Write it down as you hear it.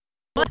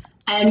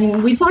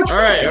And we talked. All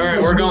right,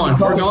 we're going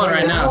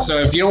right now. So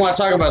if you don't want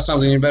to talk about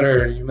something, you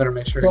better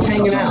make sure. So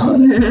hanging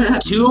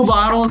out. 2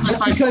 bottles of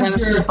like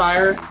Tennessee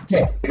Fire.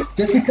 Okay,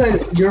 just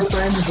because your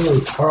friends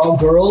are all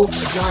girls,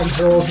 it's not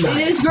girls' night.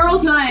 It is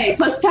girls' night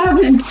plus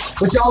tavern.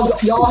 But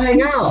y'all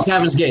hang out.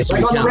 Tavin's gay, so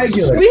Like on the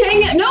regular. We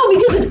hang out. No,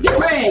 because it's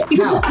different.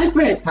 Because it's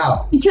different.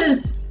 How?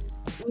 Because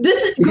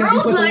this is Because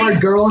girls' you put the night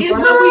word girl in is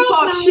front when of we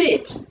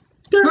it? talk shit.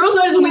 Girls'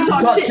 night is when we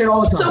talk shit.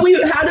 all the time. So we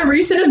had a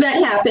recent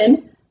event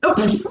happen.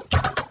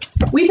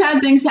 We've had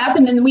things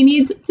happen, and we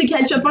need to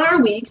catch up on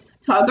our weeks,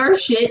 talk our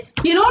shit,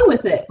 get on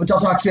with it. But y'all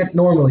talk shit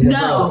normally.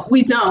 No,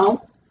 we don't.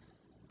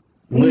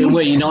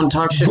 Wait, you don't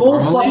talk shit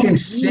Bull normally? fucking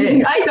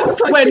shit. I don't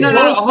talk Wait, shit.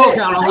 no, hold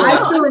on. I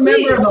still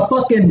remember the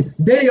fucking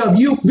video of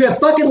you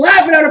fucking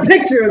laughing at a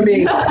picture of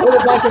me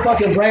with a bunch of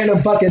fucking random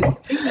fucking. Funny.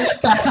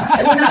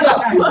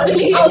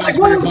 I was like,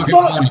 what the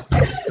fuck?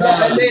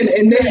 Funny.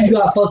 And then you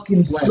got fucking hold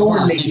on.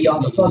 Snore Nikki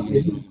on the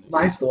fucking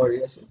my story.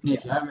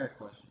 Nick, I have a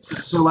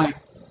question. So like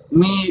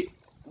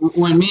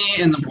when me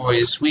and the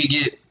boys we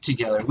get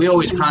together, we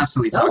always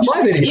constantly That talk. was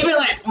my video. Even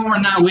like when we're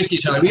not with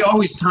each other, we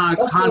always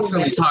That's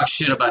constantly what we talk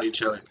shit about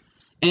each other,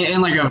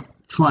 in like a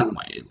fun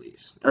way at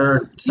least,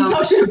 or You some.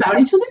 talk shit about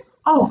each other?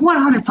 Oh,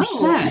 100%.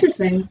 Oh,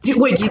 interesting. Do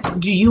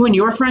you and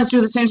your friends do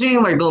the same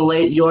thing? Like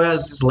you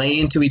always just lay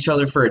into each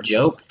other for a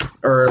joke,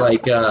 or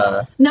like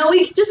No,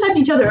 we just hype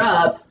each other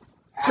up.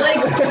 Like,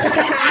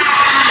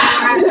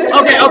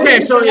 Okay.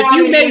 So if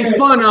you made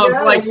fun of,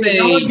 like, say,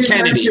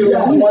 Kennedy, would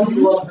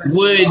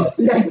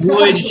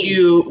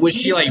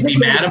she like be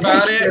mad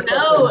about it?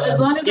 no, as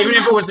long as Even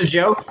if it was a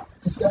joke?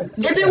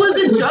 if it was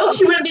a joke,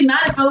 she wouldn't be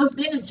mad. If I was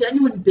being a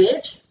genuine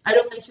bitch, I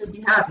don't think she would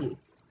be happy.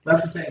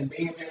 That's the thing.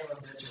 Being a genuine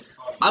bitch is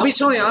funny. I'll be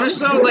totally honest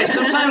though. Like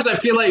sometimes I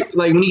feel like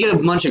when you get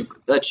a bunch of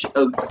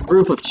a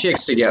group of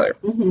chicks together,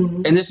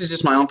 Mm-hmm. and this is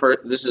just my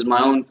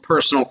own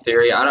personal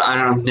theory.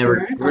 I've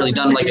never really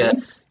done like a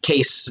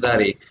case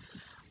study.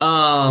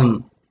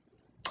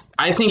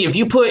 I think if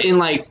you put in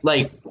like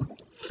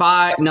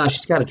 5, no,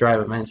 she's got to drive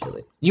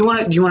eventually. You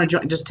want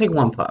to just take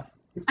one puff.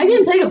 I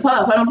didn't take a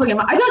puff. I don't fucking.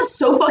 I got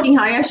so fucking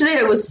high yesterday.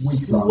 I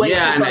was way too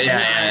fucking high.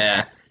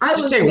 Yeah. I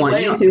Just was take one.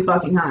 way too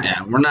fucking high.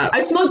 Yeah, we're not.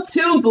 I smoked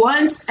 2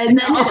 blunts and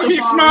then hit the You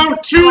bong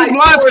smoked 2 like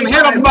blunts 4 and hit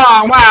a times.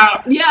 bomb.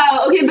 Wow. Yeah,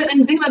 okay, but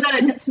and think about that. I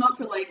didn't smoke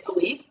for like a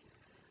week,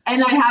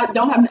 and I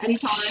don't have any tolerance,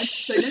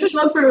 so I didn't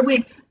smoke for a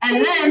week,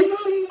 and then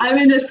I'm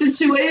in a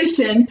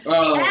situation,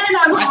 Oh, and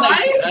I'm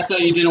high. I thought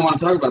you didn't want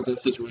to talk about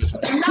this situation.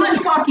 I'm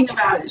not talking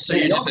about it. So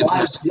you're just a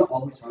test. You'll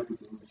always try to do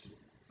this shit.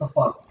 The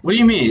fuck? What do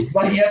you mean?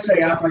 Like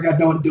yesterday after I got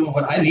done doing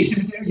what I needed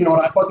to do, you know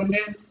what I fucking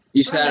did?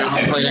 You sat at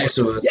home playing next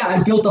to us. Yeah,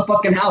 I built a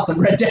fucking house on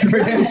Red Dead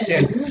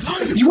Redemption.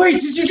 Wait,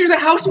 did you do the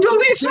house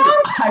building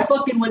song? I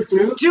fucking went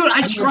through. Dude,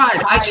 I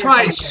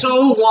tried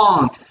so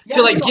long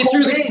to like that's the get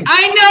through whole the. game.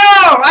 I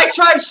know. I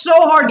tried so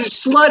hard to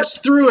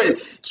sludge through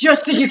it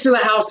just to get to the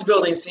house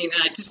building scene,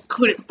 and I just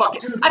couldn't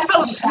fucking. Dude, I fell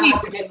You asleep.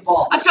 have to get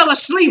involved. I fell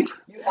asleep.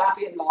 You have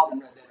to get involved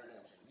in Red Dead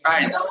Redemption. You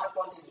Alright. cannot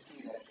fucking just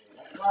do that shit.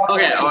 Like, it's not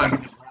Okay, like alright. you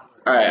can just run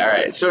through it. All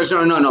right. So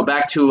no.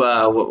 Back to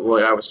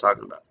what I was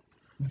talking about.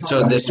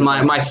 So this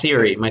my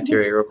theory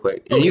real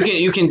quick, and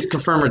you can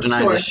confirm or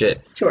deny Sure. this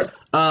shit. Sure.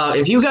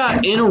 If you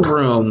got in a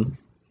room,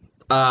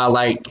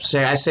 like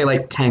say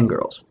like 10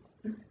 girls,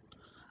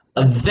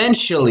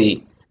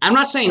 eventually, I'm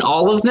not saying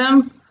all of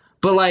them,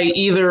 but like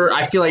either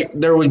I feel like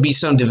there would be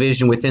some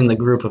division within the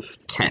group of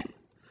 10.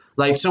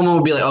 Like someone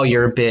would be like, "Oh,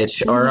 you're a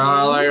bitch," or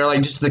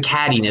like just the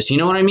cattiness. You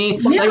know what I mean?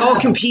 Yeah. Like all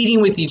competing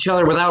with each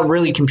other without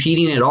really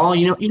competing at all.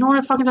 You know what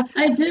I fucking.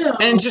 I do.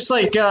 And just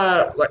like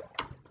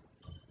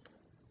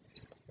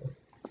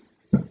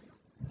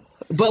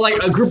but like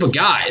a group of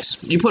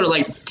guys, you put it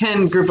like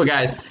 10 group of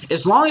guys,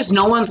 as long as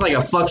no one's like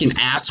a fucking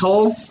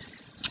asshole,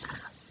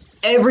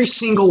 every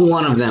single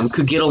one of them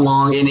could get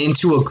along and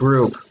into a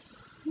group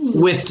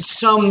with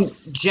some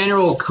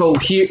general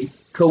cooperation.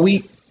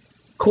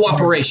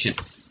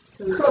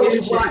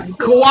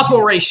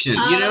 Cooperation,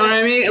 you know what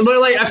I mean? But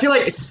like I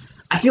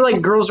feel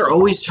like girls are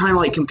always trying to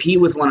like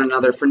compete with one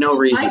another for no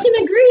reason. I can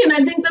agree, and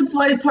I think that's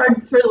why it's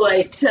hard for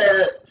like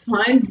to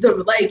find the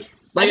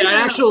Like an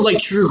actual like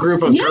true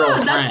group of yeah,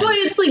 girlfriends. that's why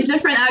it's like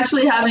different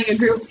actually having a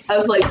group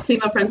of like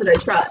female friends that I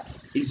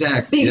trust.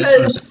 Exactly.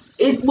 Because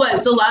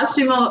the last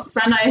female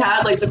friend I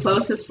had, like the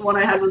closest one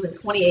I had was in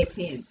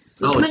 2018.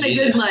 So it's been a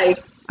good like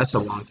that's a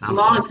long time.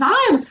 long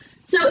time.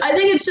 So I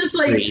think it's just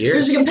like 3 years?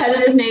 there's a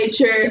competitive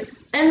nature,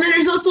 and then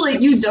there's also like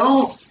you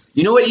don't.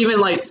 You know what? Even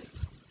like,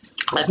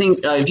 I think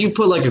if you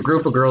put like a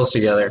group of girls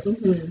together,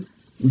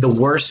 the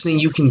worst thing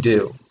you can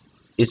do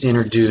is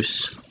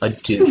introduce a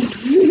dude.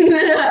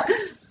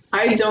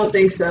 I don't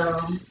think so.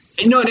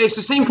 And no, it's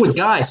the same with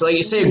guys. Like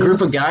you say, a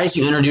group of guys,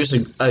 you introduce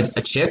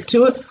a chick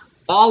to it,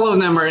 all of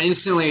them are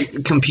instantly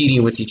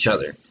competing with each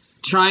other,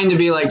 trying to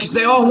be like, because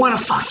they all want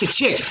to fuck the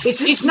chick.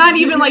 It's not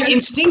even like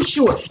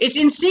instinctual. It's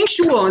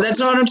instinctual. That's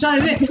what I'm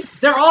trying to say.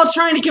 They're all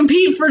trying to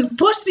compete for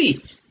pussy.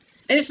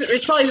 And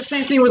it's probably the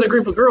same thing with a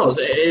group of girls,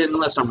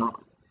 unless I'm wrong.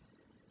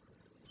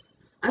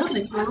 I don't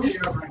think so.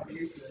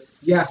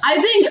 Yeah. I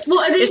think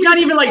It's not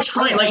even like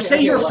trying. Like,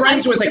 say you're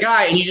friends with a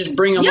guy and you just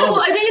bring him Yeah, over.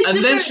 well, I think it's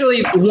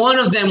Eventually, one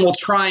of them will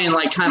try and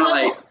like kind of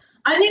like.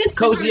 I think it's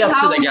cozy different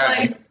up to how, the guy.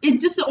 Like, it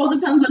just all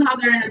depends on how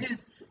they're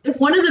introduced. If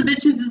one of the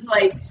bitches is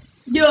like,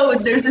 yo,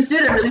 there's this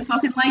dude I really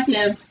fucking like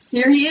him.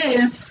 Here he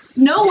is.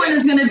 No one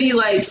is gonna be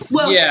like,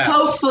 well,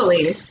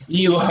 hopefully.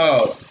 You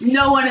hope.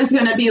 No one is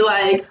gonna be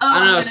like, oh. I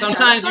don't know. I'm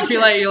Sometimes you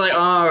feel like you're like,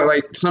 oh,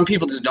 like some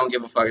people just don't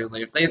give a fuck.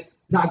 Like, if they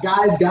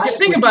Guys. just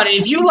think about it.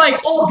 If you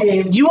like, all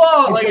game, you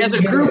all like until as a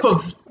you get group it.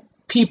 of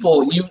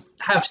people, you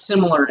have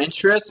similar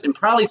interests and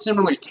probably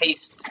similar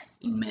taste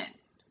in men.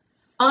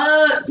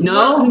 No.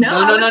 No? I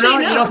No, would say no?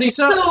 You don't think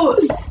so?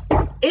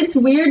 So it's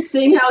weird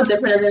seeing how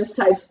different everyone's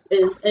type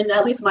is, and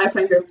at least my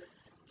friend group.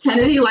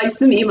 Kennedy likes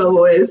some emo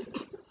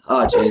boys.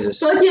 Oh Jesus.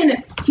 Fucking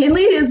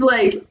Kinley is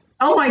like,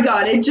 oh my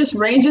god, it just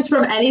ranges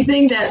from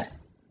anything that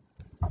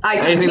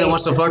Anything that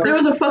wants to fuck There her?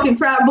 was a fucking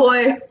frat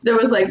boy. There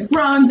was like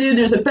brown dude.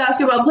 There's a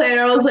basketball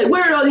player. I was like,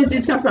 where did all these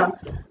dudes come from?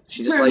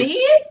 She just For likes.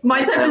 me, my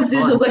likes to type have of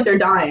dudes fun. look like they're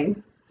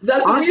dying.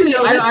 That's Honestly,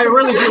 what you I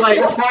really do like.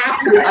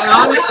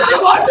 I honestly,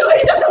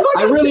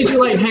 I really do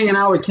like hanging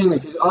out with Kinley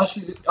because all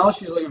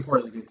she's looking for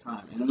is a good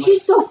time. And I'm like,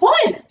 She's so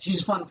fun.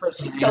 she's a fun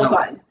person. She's to hang so out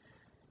with. fun.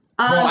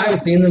 Well, I haven't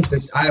seen them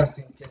since I haven't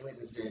seen Kinley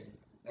since Jaden.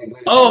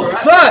 Like, Oh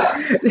fuck!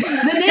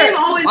 The name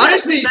always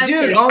Honestly, makes me dude,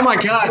 mention. oh my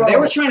god, they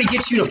were trying to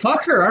get you to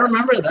fuck her. I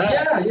remember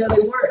that. Yeah,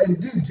 they were.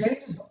 And dude, Jaden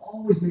just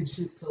always made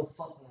shit so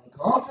fucking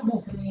uncomfortable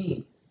for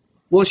me.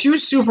 Well, she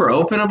was super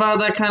open about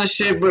that kind of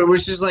shit, but it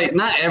was just like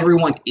not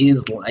everyone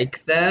is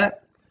like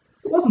that.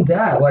 It wasn't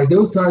that. Like, there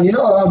was time, I'd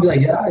be like,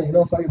 yeah,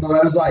 fucking, but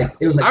it was like,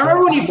 I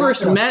remember when you I'm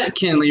first not gonna- met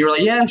Kinley, you were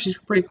like, yeah, she's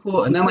pretty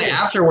cool, and then like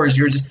afterwards,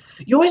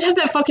 you always have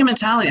that fucking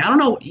mentality. I don't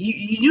know,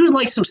 you do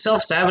like some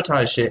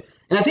self-sabotage shit,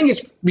 and I think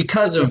it's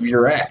because of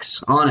your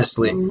ex.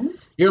 Honestly, Mm-hmm.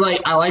 you're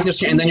like, I like this,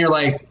 shit, and then you're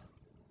like,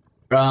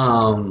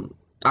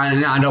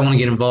 I don't want to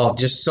get involved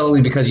just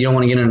solely because you don't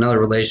want to get in another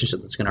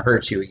relationship that's gonna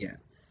hurt you again.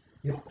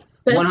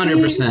 But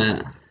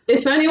 100%.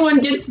 If anyone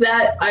gets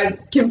that, I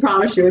can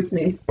promise you it's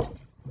me.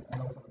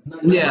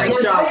 Yeah.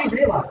 Nice Now job. you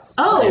realize.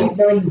 Oh,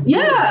 Now you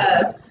yeah.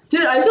 realize.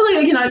 Dude, I feel like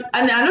I cannot.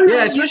 I don't know.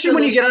 Yeah, especially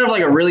when you get out of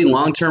like a really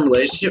long-term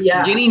relationship,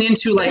 Yeah. getting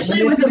into like,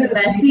 Especially with a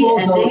Manipulative messy people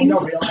ending.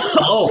 don't realize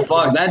oh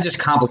fuck, that just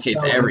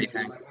complicates So,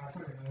 everything. like, I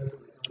started noticing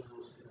that there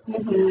was a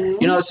little shit.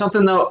 Mhm. You know,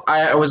 something though,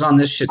 I was on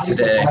this shit I used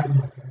to today. fight with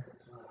my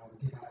parents when I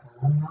would get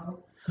back home,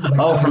 Like,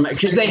 Oh, I from was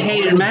because they expecting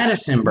hated an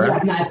Madison, bro.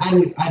 argument.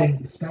 Yeah, I didn't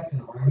expect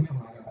an argument when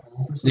I got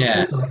home for something.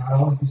 Yeah. So like I'd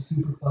always be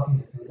super fucking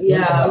defensive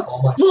Yeah. about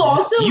all my Well, shit.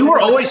 also, You were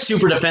always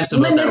super defensive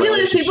about that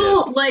manipulative relationship.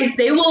 people, like,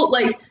 they will,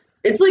 like,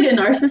 it's like a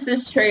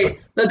narcissist trait,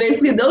 but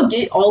basically they'll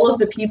get all of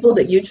the people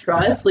that you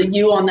trust, like,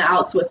 you on the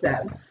outs with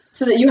them,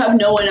 so that you have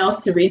no one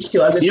else to reach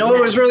to other than You know what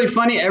them. was really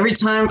funny? Every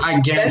time I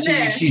guarantee Been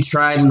you there. she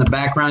tried in the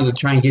background to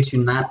try and get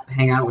you not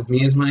hang out with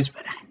me as much,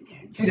 but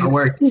it never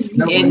worked.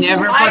 No, It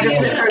never I fucking.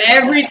 haven't heard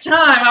Every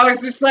time I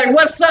was just like,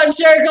 "What's up,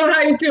 Jericho?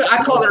 How you doing?"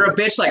 I called her a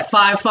bitch like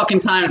 5 fucking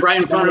times right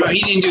in front of him.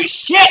 He didn't do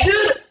shit,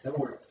 dude. That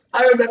worked.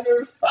 I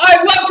remember. I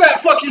love that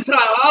fucking time.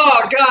 Oh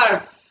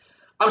god.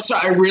 I'm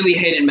sorry. I really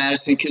hated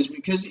Madison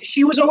because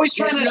she was always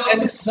Yeah, trying I to.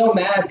 was so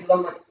mad because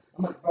I'm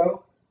like,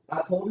 bro,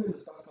 I told you to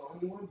stop calling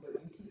you one, but you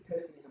keep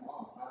pissing him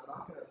off. I'm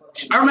not gonna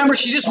fucking. I remember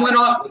she just went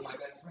off- with my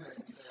best friend.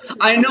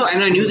 I know,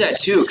 and I knew that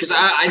too, because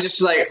I was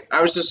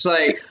just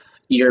like,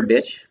 you're a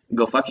bitch.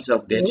 Go fuck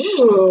yourself, bitch.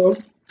 Ooh.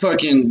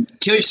 Fucking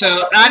kill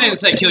yourself. I didn't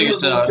say kill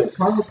yourself.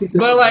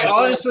 But like,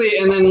 honestly,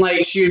 and then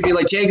like, she would be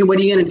like, Jacob, what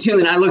are you gonna do?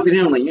 And I looked at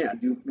him like, yeah,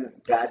 dude,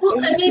 God. Well,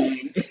 I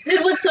mean, and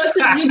what sucks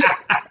is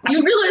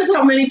you realize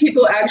how many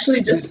people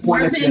actually just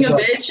weren't being a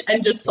bitch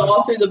and just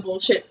saw through the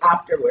bullshit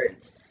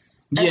afterwards.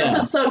 And Yeah. that's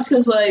what sucks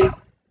because, like,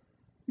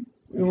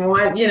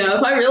 why,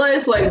 if I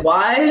realized, like,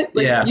 why,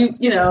 like, Yeah.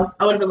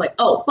 I would have been like,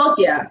 oh, fuck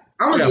yeah,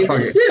 I'm gonna Yeah, be a fuck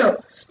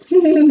bitch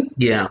too.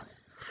 Yeah.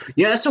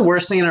 Yeah, that's the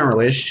worst thing in a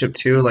relationship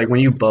too. Like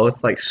when you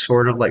both like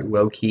sort of like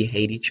low key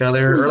hate each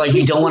other, or like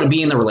you don't want to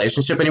be in the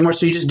relationship anymore,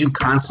 so you just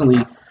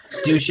constantly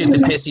do shit to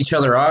piss each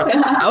other off.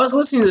 I was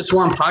listening to this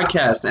one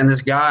podcast, and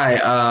this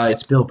guy,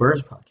 it's Bill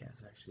Burr's podcast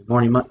actually,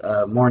 morning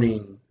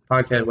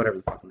podcast, whatever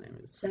the fucking name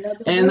is.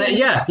 And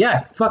yeah,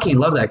 fucking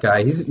love that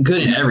guy. He's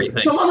good at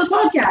everything. Come on the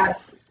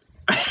podcast.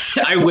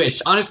 I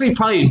wish, honestly,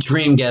 probably a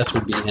dream guest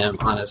would be him.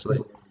 Honestly,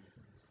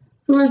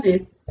 Who is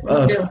he? What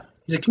does he do?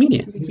 he's a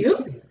comedian. Is he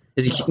cute?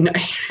 Is he no,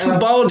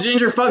 bald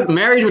ginger fuck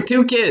married with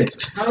 2 kids?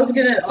 I was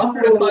gonna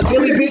offer to fuck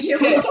Really you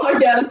good on shit.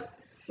 the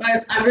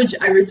podcast.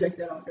 I reject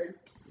that offer.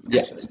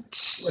 Yeah.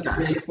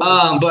 Would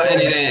not. But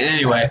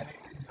anyway.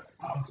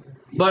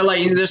 But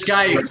like this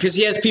guy, because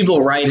he has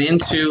people write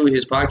into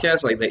his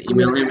podcast, like they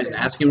email him and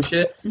ask him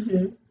shit.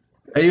 Mhm.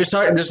 And he was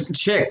talking, this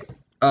chick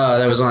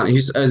that was on,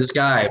 this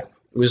guy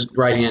was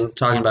writing in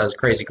talking about his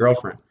crazy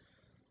girlfriend.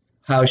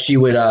 How she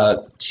would,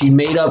 she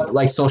made up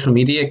like social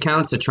media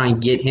accounts to try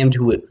and get him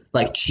to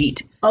like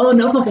cheat. Oh,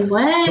 no fucking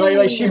way.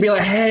 Like she'd be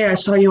like, hey, I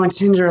saw you on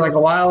Tinder like a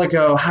while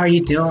ago. How are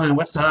you doing?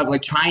 What's up?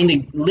 Like trying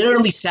to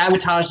literally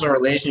sabotage the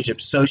relationship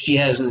so she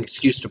has an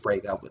excuse to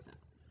break up with him.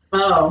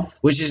 Oh.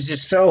 Which is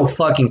just so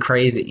fucking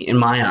crazy in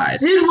my eyes.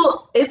 Dude,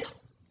 well, it's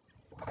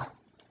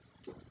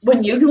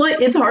when you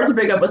like, it's hard to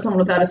break up with someone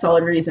without a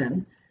solid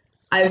reason.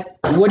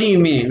 What do you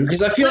mean?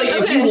 Because I feel like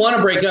if you want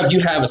to break up, you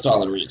have a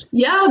solid reason.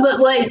 Yeah, but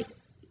like,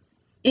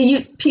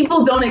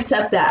 people don't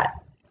accept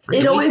that.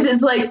 Really? It always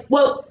is like,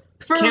 well,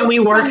 can we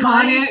work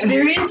on it?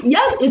 Experience,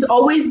 yes, it's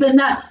always been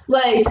that.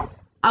 Like,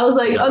 I was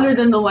like, other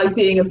than the like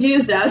being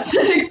abused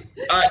aspect,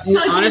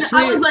 honestly,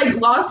 I was like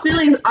lost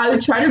feelings. I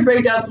would try to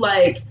break up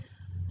like,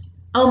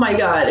 oh my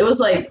god, it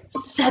was like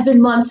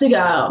 7 months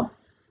ago.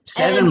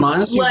 7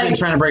 months? You've been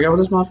trying to break up with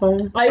this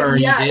motherfucker?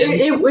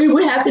 It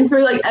would happen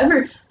for like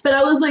ever. But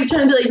I was like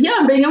trying to be like, yeah,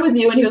 I'm breaking up with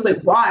you, and he was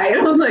like, why?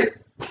 And I was like,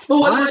 well,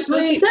 what honestly,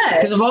 am I supposed to say?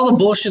 Because of all the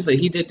bullshit that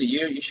he did to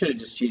you, you should have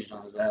just cheated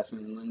on his ass.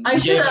 And I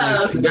should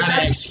have.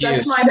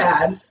 That's my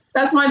bad.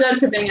 That's my bad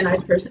for being a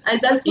nice person.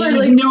 That's my,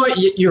 you know what?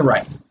 You're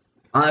right.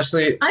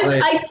 Honestly,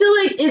 I feel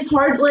like it's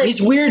hard. Like,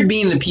 it's weird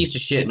being the piece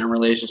of shit in a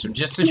relationship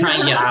just to try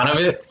and get out of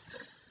it.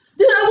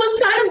 Dude, I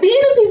was trying to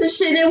be a piece of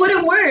shit, and it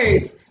wouldn't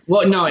work.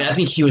 Well, no, I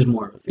think he was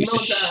more of a piece of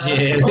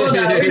shit. Oh,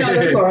 no, we know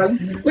this one.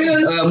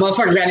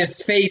 Motherfucker got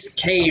his face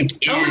caved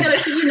in. Oh my god, I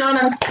kid you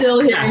not, I'm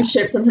still hearing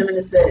shit from him and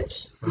his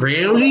bitch.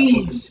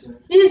 Really?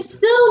 He's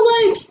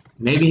still like...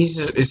 Maybe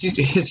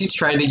has he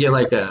tried to get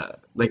like a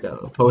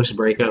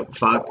post-breakup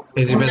fuck?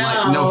 Has he been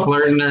like, no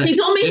flirting or... He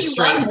told me he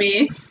loved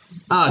me.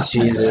 Oh,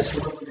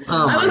 Jesus.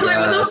 Oh, I was like,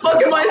 what the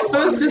fuck am I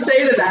supposed to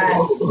say to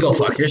that? Go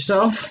fuck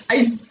yourself.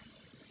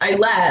 I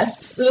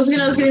left. I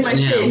was getting my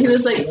shit. He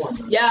was like,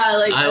 yeah,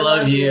 like, I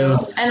love you.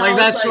 And like,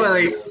 that's what,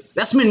 like,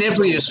 that's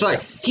manipulative as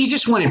fuck. He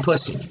just wanted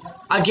pussy.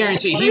 I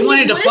guarantee. He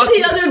wanted to fuck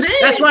the other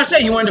bitch. That's what I'm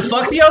saying. He wanted to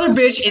fuck the other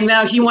bitch, and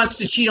now he wants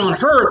to cheat on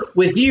her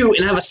with you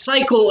and have a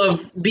cycle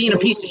of being a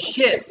piece of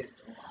shit.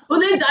 Well,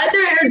 they dyed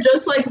their hair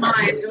just like mine.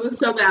 It was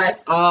so bad.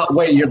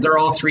 Wait, they're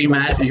all three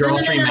matching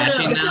now?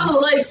 So,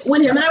 like,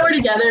 when him and I were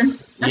together,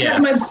 I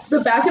had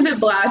the back of it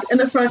black and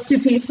the front two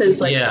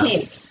pieces, like,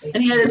 pink.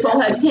 And he had his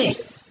whole head pink.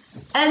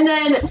 And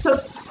then, so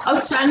a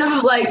friend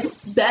of, like,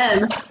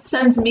 them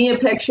sends me a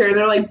picture, and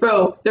they're like,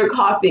 bro, they're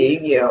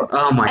copying you.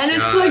 Oh, my God. And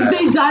it's like,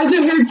 they dyed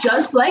their hair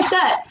just like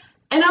that.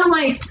 And I'm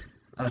like,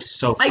 that's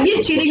so I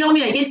get cheating on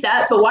me, I get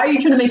that, but why are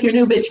you trying to make your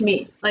new bitch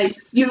me? Like,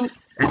 you...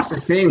 That's the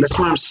thing. That's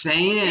what I'm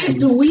saying.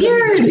 It's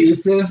weird.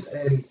 Abusive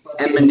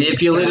and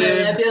manipulative.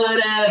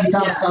 He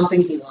found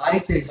something he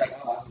liked, and he's like,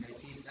 oh, I'm going to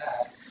keep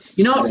that.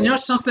 You know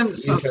something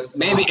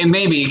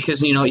maybe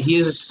because, you know, he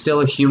is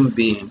still a human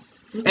being.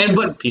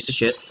 But piece of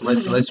shit.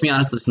 Let's be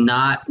honest. Let's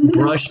not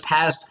brush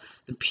past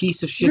the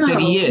piece of shit that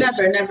he is.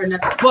 Never.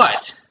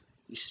 But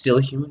he's still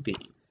a human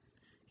being.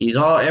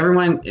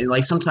 Everyone,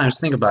 like, sometimes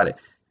think about it.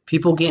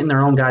 People get in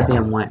their own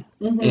goddamn way.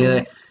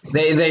 Mm-hmm.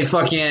 They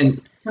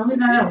fucking... Tell me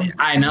that.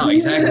 I know,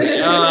 exactly.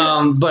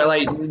 But,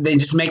 like, they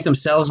just make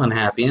themselves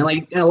unhappy. And,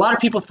 like, a lot of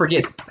people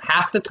forget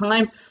half the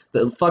time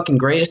the fucking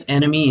greatest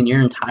enemy in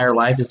your entire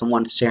life is the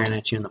one staring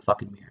at you in the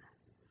fucking mirror.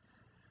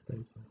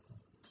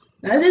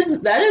 That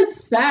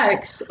is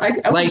facts.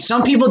 Like,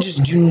 some people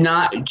just do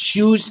not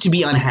choose to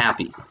be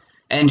unhappy.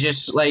 And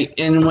just, like,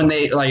 and when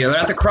they're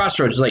at the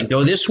crossroads, like,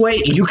 go this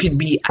way, you could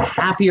be a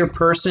happier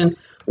person.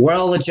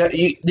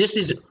 This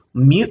is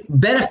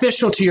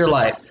beneficial to your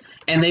life.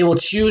 And they will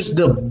choose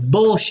the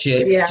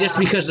bullshit just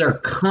because they're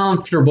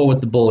comfortable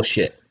with the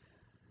bullshit.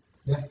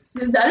 Yeah.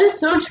 Dude, that is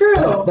so true.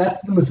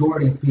 That's the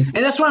majority of people.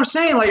 And that's what I'm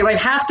saying. Like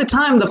half the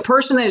time, the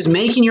person that is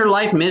making your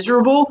life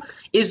miserable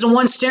is the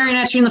one staring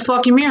at you in the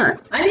fucking mirror.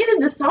 I needed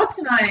this talk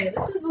tonight.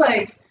 This is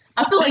like,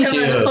 I feel like I'm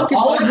at the fucking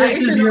all of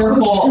this is your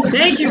fault.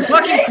 Thank you,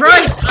 fucking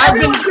Christ.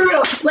 Everyone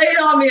lay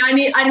it on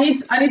me.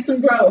 I need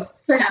some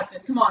growth to happen.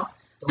 Come on.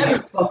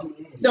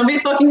 Don't be a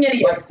fucking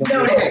idiot.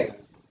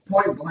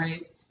 Point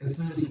blank. As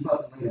soon as he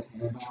fucking laid a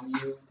hand on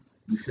you,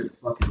 you should have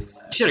fucking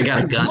left. Should have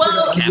got a gun.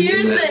 Well,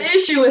 here's the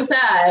issue with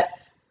that.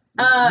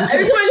 Every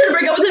time I try to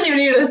break up with him,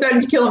 he either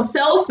threatened to kill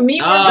himself, me,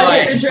 or the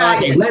bearded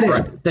dragon. Let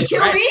him.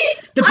 Kill me?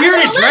 The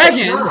bearded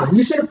dragon? Nah,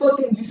 you should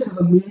have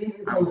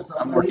immediately told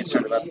somebody. I'm more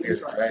concerned about the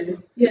bearded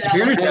dragon. Yeah. The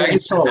bearded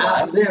dragon's still alive.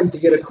 Asked them to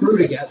get a crew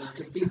together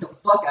to beat the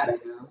fuck out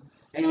of him.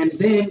 And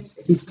then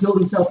he killed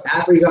himself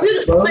after he got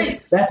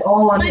exposed. That's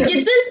all on him.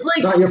 Get this,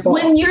 it's not your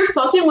fault. When you're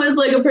fucking with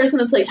like a person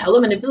that's like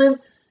hella manipulative,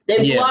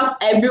 they block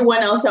everyone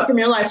else out from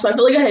your life. So I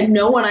feel like I had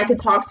no one I could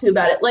talk to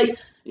about it. Like,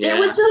 it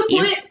was to the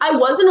point I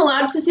wasn't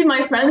allowed to see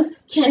my friends.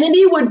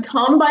 Kennedy would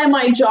come by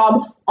my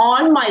job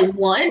on my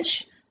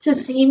lunch to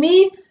see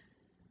me,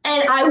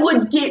 and I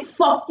would get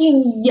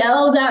fucking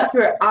yelled at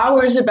for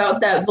hours about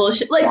that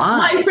bullshit. Like,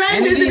 my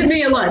friend visited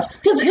me at lunch.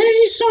 Because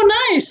Kennedy's so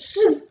nice.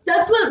 Because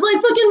that's what,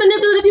 like, fucking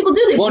manipulative people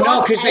do. They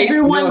block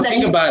everyone.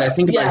 Think about it.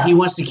 Think about it. He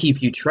wants to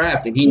keep you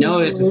trapped, and he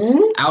knows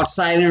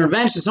outside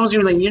intervention, someone's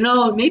going to be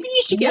like, maybe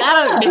you should get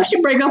out of it. Maybe you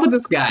should break up with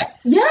this guy.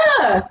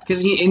 Yeah.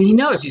 Because he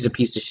knows he's a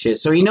piece of shit.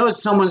 So he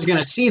knows someone's going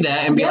to see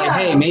that and be like,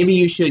 hey, maybe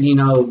you should,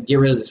 get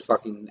rid of this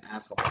fucking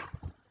asshole.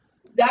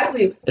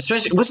 Exactly.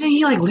 Especially, wasn't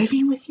he, like,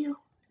 living with you?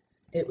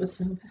 It was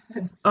so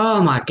bad.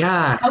 Oh my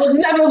god. I would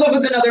never live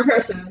with another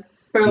person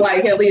for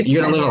like at least.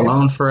 You're gonna live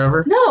alone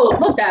forever? No,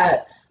 fuck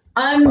that.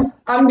 I'm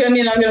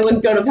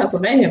gonna go to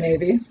Pennsylvania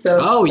maybe. So.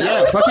 Oh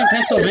yeah, fucking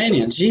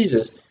Pennsylvania,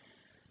 Jesus.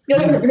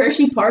 Go to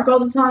Hershey Park all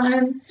the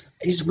time.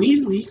 Is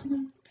weed legal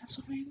in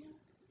Pennsylvania?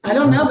 I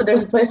don't know, but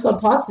there's a place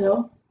called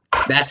Pottsville.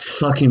 That's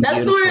fucking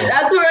beautiful.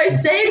 That's where I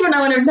stayed when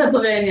I went to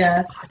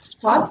Pennsylvania.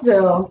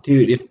 Pottsville.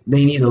 Dude, if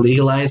they need to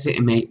legalize it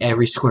and make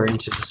every square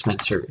inch a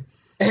dispensary.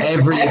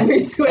 Every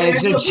square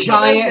inch. It's a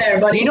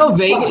giant. Do you know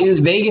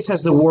Vegas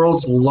has the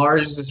world's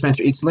largest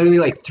dispensary? It's literally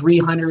like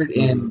 300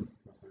 and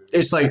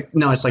it's like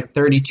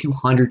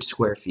 3,200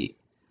 square feet.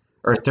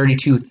 Or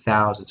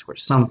 32,000 square.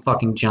 Some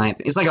fucking giant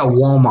thing. It's like a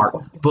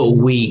Walmart, but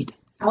weed.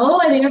 Oh,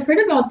 I think I've heard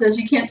about this.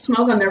 You can't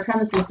smoke on their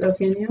premises, though,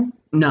 can you?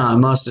 No,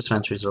 most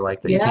dispensaries are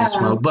like that. You can't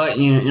smoke, but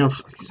you know,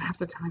 because half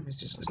the time it's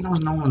just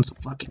no one's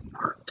fucking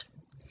marked.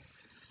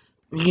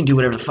 You can do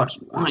whatever the fuck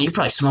you want. You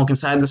probably smoke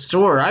inside the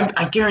store. I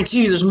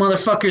guarantee you, there's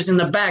motherfuckers in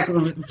the back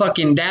with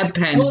fucking dab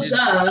pens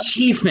just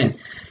chiefing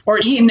or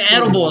eating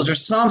edibles or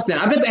something.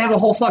 I bet they have a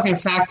whole fucking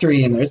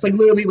factory in there. It's like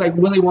literally like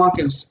Willy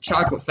Wonka's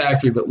chocolate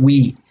factory, but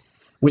weed,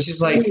 which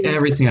is like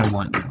everything I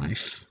want in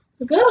life.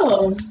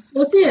 Go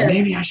see it.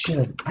 Maybe I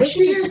should.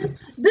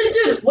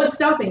 Dude, what's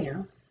stopping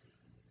you?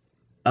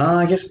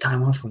 I guess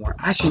time off from work.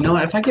 Actually, you know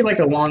what? If I get like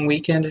a long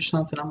weekend or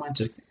something, I might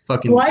just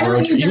fucking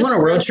road trip. You want a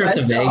road trip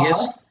to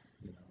Vegas?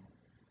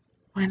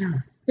 Why not?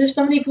 There's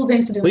so many cool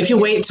things to do. We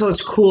can wait until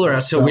it's cooler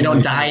so we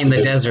don't die in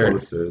the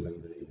desert.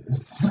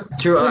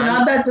 True.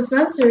 Not that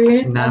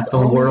dispensary. Not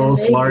the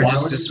world's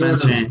largest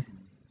dispensary.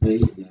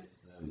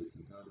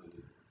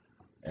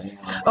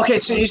 Okay,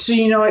 so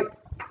you know what?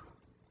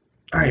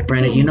 All right,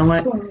 Brandon, you know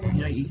what?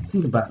 You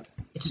think about it.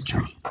 It's a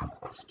dream.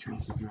 It's a dream.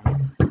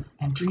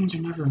 And dreams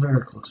are never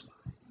very close by.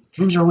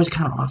 Dreams are always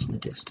kind of off in the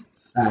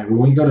distance. Alright,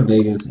 when you go to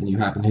Vegas and you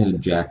happen to hit a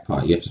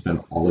jackpot, you have to spend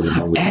all of it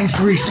on weed.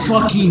 Every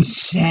fucking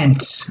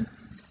cent.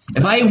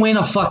 If I win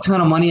a fuck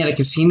ton of money at a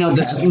casino,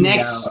 this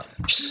next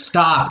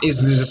stop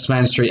is the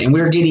dispensary. And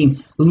we're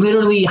getting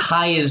literally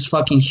high as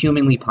fucking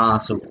humanly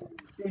possible.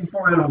 I'm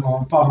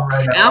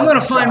going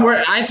to find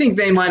where I think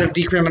they might have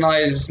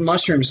decriminalized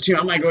mushrooms too.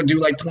 I might go do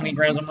like 20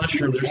 grams of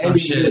mushrooms or some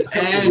shit.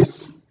 And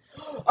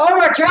oh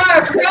my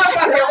god,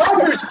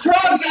 hookers,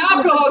 drugs,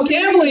 alcohol,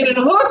 gambling, and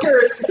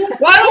hookers.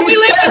 Why don't we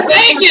live in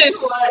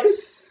Vegas?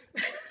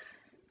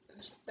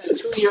 It's been a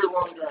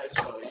 2-year-long drive,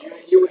 so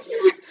you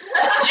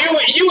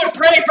would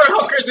pray for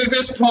hookers at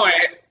this point.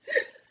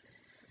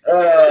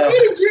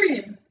 It's a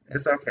dream.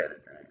 It's okay to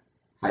drink.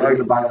 How are you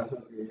gonna buy a hooker?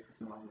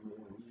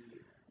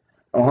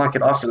 Oh, I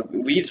could offer the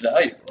weed's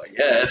valuable, I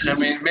guess. I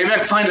mean, maybe I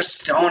find a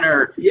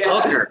stoner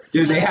hooker.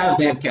 Dude, they have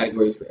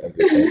categories for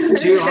everything.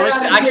 Dude,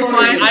 honestly, I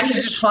can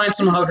just find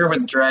some hooker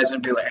with dreads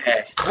and be like,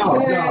 hey.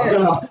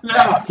 Oh,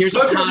 no. Here's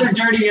hookers are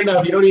dirty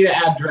enough. You don't need to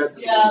add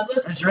dreads. Yeah,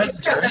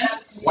 dreads dirty?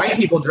 White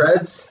people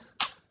dreads.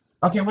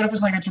 Okay, what if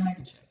it's like a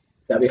Jamaican chick?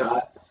 That'd be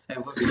hot.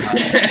 It would be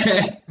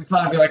hot. It'd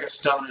probably be like a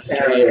stoner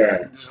straight.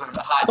 Yeah. Just like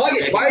a hot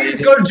Jamaican. Why don't you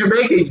just go to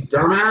Jamaica, you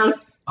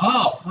dumbass?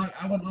 Oh, fuck.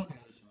 I would love to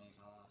go to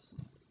Jamaica, honestly.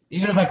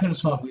 Even if I couldn't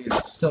smoke weed,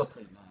 it's still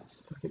pretty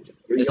nice.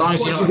 As long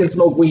as you can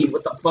smoke weed.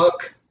 What the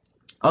fuck?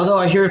 Although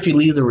I hear if you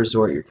leave the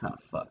resort, you're kind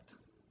of fucked.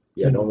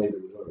 Yeah, don't leave the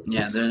resort.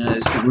 Yeah,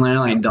 it's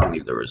literally don't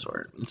leave the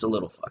resort. It's a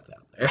little fucked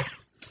out there.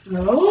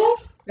 No,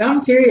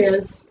 I'm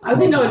curious. I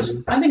think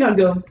I'd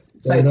go.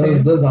 Yeah,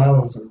 those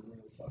islands are really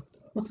fucked up.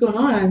 What's going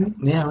on?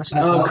 Yeah,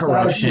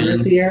 corruption.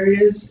 Touristy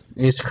areas.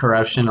 It's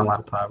corruption, a lot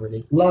of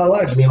poverty. A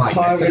lot of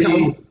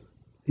poverty.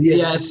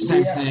 Yeah, it's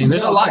the same thing.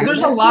 There's a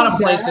lot of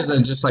places that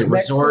just like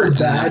resort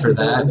and after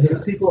that.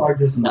 Those people are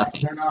just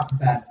nothing. They're not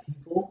bad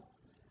people.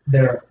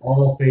 They're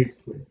all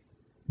faced with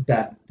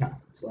bad times.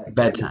 Like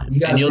bad time.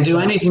 And you'll do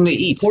anything to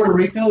eat. Puerto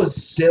Rico is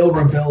still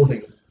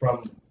rebuilding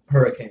from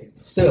hurricanes.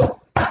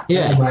 Still.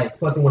 Yeah. And like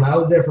fucking when I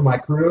was there for my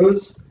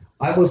cruise,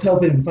 I was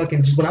helping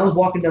fucking just when I was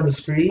walking down the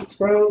streets,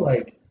 bro,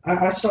 like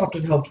I stopped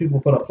and helped people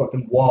put up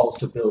fucking walls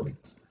to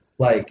buildings.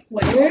 Like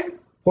where?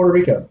 Puerto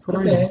Rico.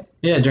 Okay.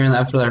 Yeah,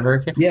 after that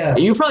hurricane. Yeah.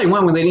 You probably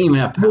went when they didn't even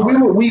have power.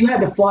 Well, we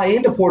had to fly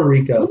into Puerto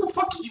Rico. When the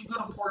fuck did you go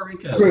to Puerto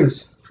Rico?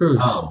 Cruise.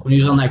 Oh. When you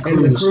was on that cruise.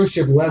 And the cruise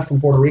ship left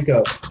from Puerto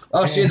Rico.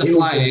 Oh, so you had to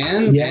fly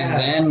in? Yeah.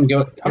 And then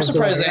go. I'm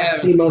surprised they have.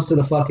 See most of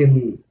the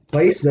fucking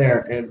place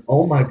there, and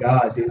oh my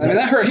god, dude. I mean,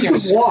 that hurricane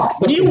was.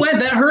 When you went,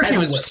 that hurricane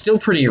was still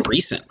pretty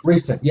recent.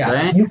 Yeah.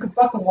 Right? You could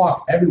fucking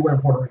walk everywhere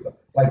in Puerto Rico.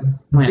 Like,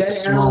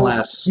 dead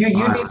animals. You'd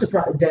be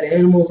surprised. Dead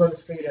animals on the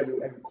street, every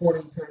corner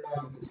you turn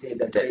on, you can see a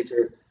dead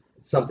creature.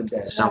 Something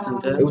dead. Something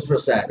dead? It was real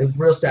sad. It was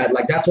real sad.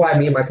 Like, that's why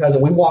me and my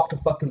cousin, we walked to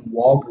fucking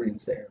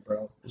Walgreens there,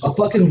 bro. A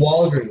fucking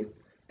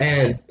Walgreens.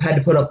 And I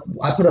put up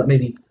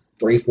maybe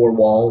 3-4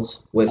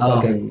 walls with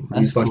fucking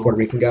these bunch of Puerto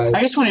Rican guys. I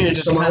guess when you're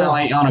just kind of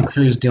like on a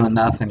cruise doing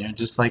nothing, you're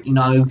just like, you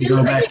could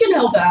go back. You can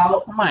help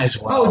out. Might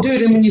as well. Oh,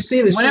 dude, I mean, you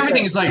see this. When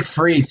everything's like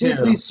free too.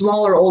 These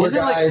smaller, older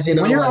guys,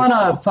 When you're on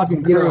a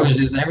fucking cruise,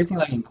 is everything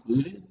like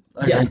included?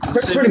 Like, yeah,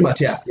 pretty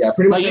much, yeah.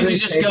 Pretty much. Like you can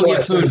just go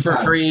get food for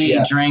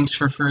free, drinks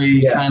for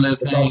free, kind of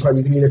thing.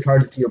 You can either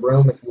charge it to your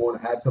room if you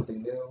want to add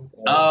something new.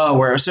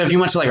 So if you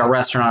went to like a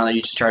restaurant,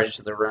 you just charge it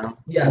to the room.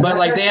 Yeah, but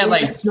like they had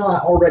like it's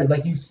not already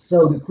like you.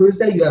 So the cruise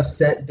day, you have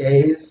set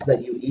days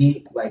that you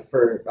eat like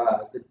for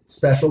the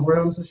special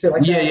rooms and shit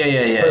like that.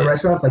 Yeah. For the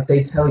restaurants, like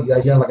they tell you,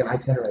 you have like an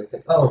itinerary. It's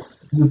like, oh,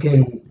 you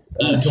can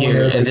eat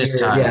here at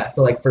this time. Yeah,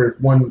 so like for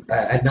one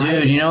at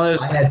night, dude, you know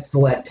this. I had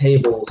select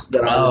tables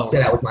that I would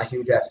sit at with my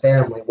huge ass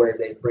family, where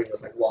they bring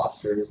us like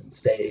lobsters and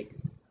steak.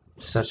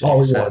 Such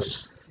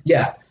excess.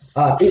 Yeah.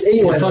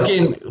 Anyway,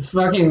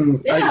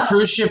 fucking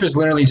cruise ship is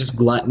literally just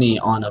gluttony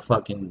on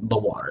the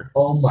water.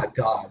 Oh my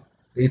god.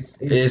 It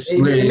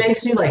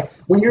makes you like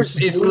when you're.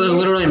 It's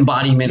literally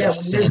embodiment of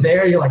sin. When you're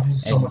there, you're like, this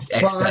is so much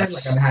fun.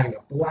 Excess. Like I'm having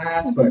a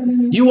blast, but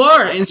you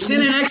are in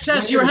sin and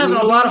excess. You're having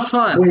a lot of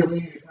fun. When you're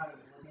leaving, you're kind of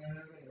just looking at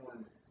everything,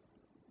 going,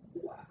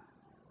 wow,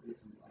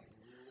 this is like.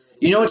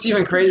 You know what's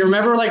even crazy?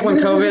 Remember, like when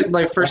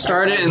COVID first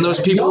started, and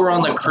those people were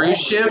on the cruise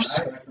ships.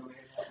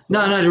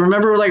 No.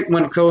 Remember, like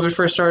when COVID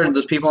first started,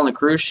 those people on the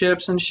cruise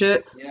ships and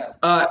shit.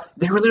 Yeah.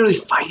 They were literally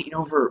fighting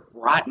over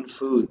rotten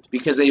food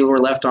because they were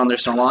left on there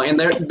so long, and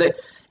they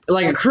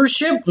like a cruise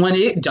ship, when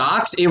it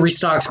docks, it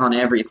restocks on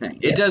everything.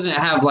 It doesn't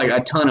have like a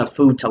ton of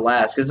food to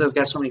last because it's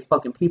got so many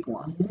fucking people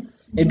on it.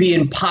 It'd be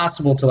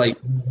impossible to like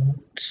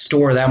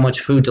store that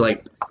much food to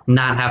like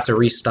not have to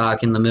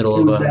restock in the middle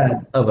of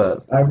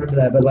a. I remember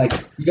that, but like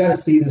you got to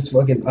see this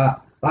fucking.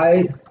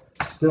 I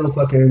still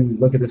fucking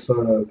look at this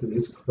photo because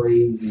it's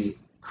crazy.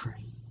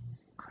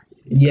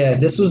 Yeah,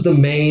 this was the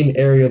main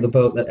area of the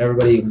boat that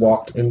everybody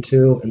walked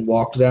into and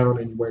walked down,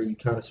 and where you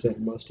kind of spent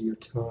most of your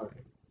time.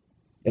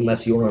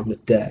 Unless you were on the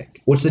deck.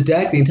 Which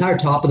the entire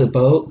top of the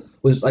boat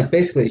was like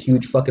basically a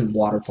huge fucking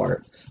water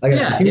park. Like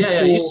a huge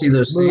pool, you see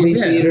those movie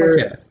things.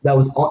 theater that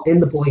was in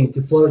the pool. You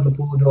could float in the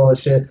pool and do all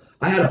this shit.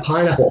 I had a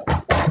pineapple,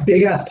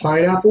 big ass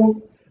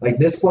pineapple, like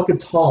this fucking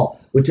tall,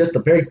 with just the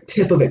very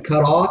tip of it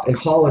cut off and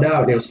hollowed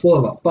out, and it was full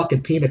of a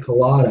fucking pina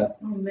colada.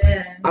 Oh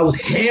man. I was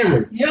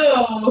hammered.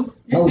 Yo,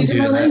 you're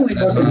speaking my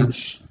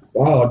language.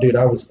 Oh, dude,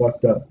 I was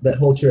fucked up. That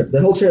whole trip,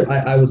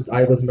 I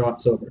was not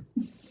sober.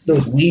 There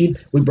was weed.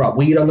 We brought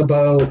weed on the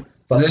boat.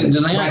 My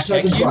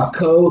cousins brought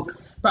coke.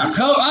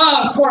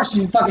 Oh, of course,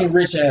 you fucking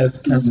rich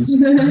ass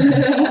cousins.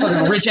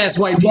 Fucking rich ass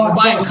white people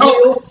buying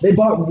coke. They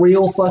bought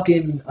real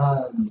fucking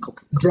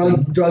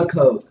drug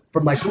coke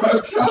from like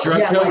drug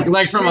coke,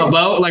 like from a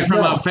boat, like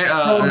from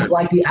from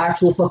like the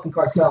actual fucking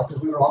cartel,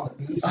 because we were on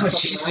the beach. Oh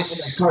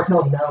Jesus! And the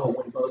cartel know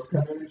when boats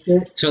come in and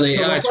shit. So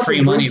it's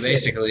free money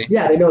basically.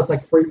 Yeah, they know it's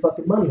like free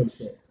fucking money and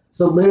shit.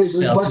 So literally,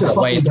 there's a bunch of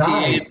fucking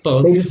guys.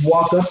 They just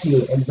walk up to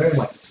you and they're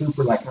like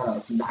super, like kind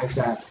of nice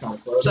ass kind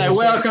of clothes. Say,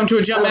 welcome to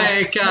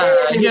Jamaica.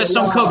 Here's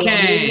some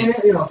cocaine.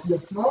 You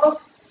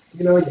smoke.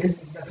 And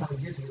that's how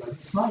they get you. Like, you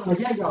smoke. Like,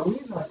 yeah, you got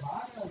weed. Like,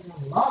 I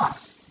got a lot.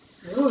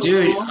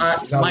 Dude,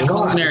 my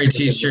culinary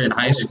teacher in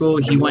high school,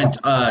 he went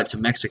to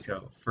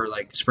Mexico for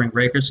like spring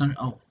break or something.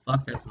 Oh,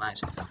 fuck, that's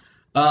nice.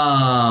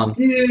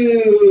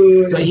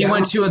 Dude. So he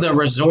went to the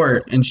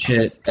resort and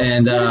shit,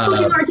 and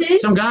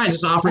some guy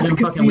just offered him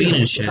fucking weed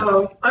and shit.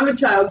 Oh, I'm a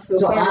child still.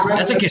 So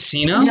that's a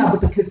casino? Yeah,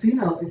 but the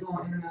casino is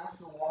on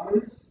international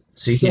waters.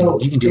 So you can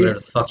do whatever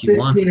the fuck you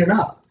want. 16 and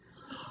up.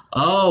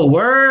 Oh,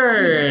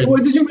 word.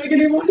 What, did you make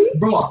any money?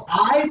 Bro,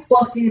 I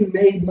fucking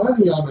made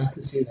money on that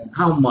casino.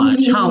 How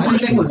much? I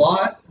didn't make a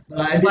lot, but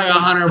I did. Like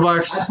 $100.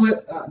 I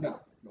put, no,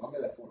 I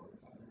made like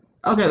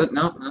 $400. Okay,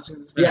 no, that's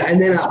bad. Yeah,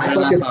 and then I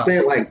fucking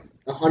spent like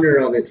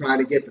 100 of it trying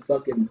to get the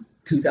fucking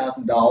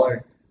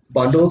 $2,000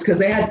 bundles, because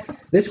they had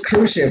this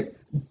cruise ship,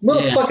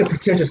 most fucking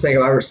pretentious thing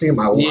I've ever seen in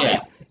my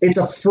life. It's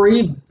a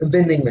free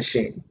vending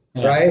machine,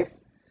 right?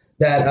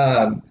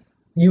 That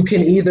you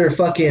can either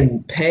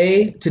fucking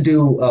pay to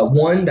do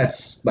one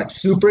that's like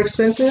super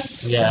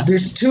expensive. Yeah.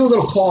 There's two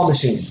little claw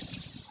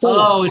machines.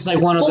 It's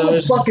like one of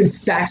those fucking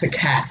stacks of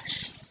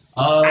cash.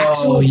 Oh,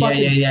 actual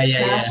yeah.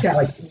 Cash,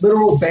 like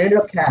literal banded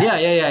up cash.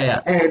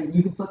 Yeah. And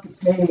you can fucking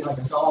pay like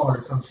 $1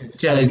 or some shit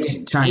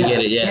to try and get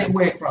it. Yeah. It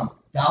went from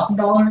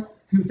 $1,000,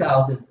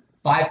 $2,000,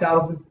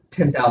 $5,000,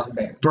 $10,000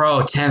 bands.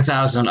 Bro,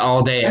 10,000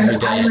 all day, every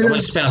day. I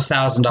would spend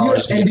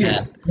 $1,000 to get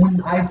 10. When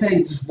I'd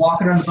say just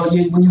walking around the boat,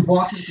 when you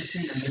walk into the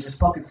casino, you just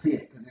fucking see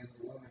it because it's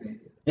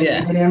illuminated.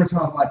 And they never turn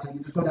off the lights, so you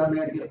just go down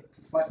there to get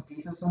a slice of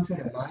pizza or some shit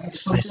at night.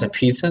 Slice of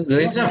pizza? Do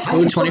they have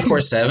food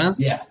 24/7?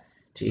 Yeah.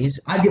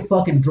 Jeez. I get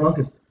fucking drunk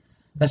as.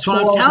 That's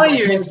what I'm telling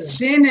you. It's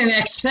sin and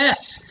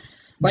excess.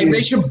 Like, they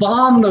should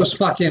bomb those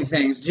fucking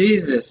things.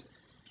 Jesus.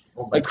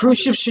 Like, cruise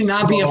ships should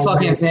not be a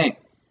fucking thing.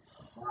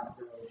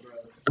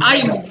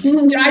 I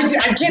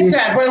get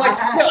that, but like,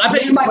 still, I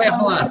bet you play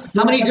hold on.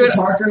 How many good?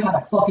 Parker had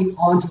a fucking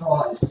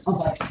entourage of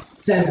like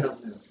 7 of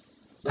them.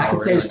 I can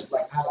say this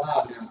like out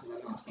loud now because I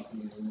know I'm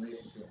fucking in a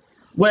relationship.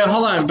 Wait,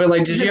 hold on, but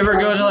like, did you ever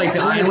go to like the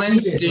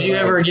islands? Did you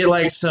ever get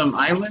like some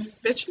island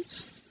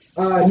bitches?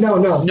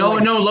 No. So,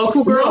 no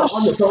local girls?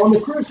 No, on the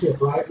cruise ship,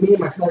 right? Me and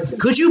my cousin.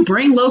 Could you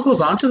bring locals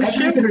onto the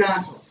ship? It's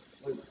international.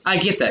 I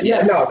get that.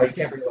 Yeah, no, you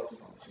can't bring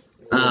locals on the ship.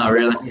 Oh,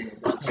 really? Yeah,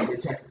 they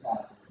check the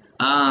pass.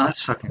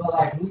 That's fucking. But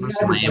like, we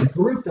had this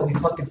group that we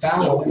fucking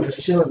found while we were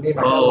just chilling. Me and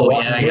my cousin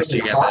yeah, I guess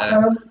you got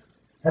that.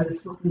 And this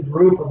fucking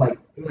group of like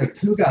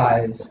 2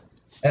 guys,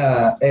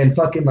 and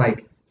fucking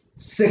like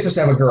 6 or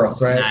 7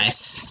 girls, right?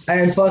 Nice.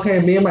 And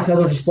fucking me and my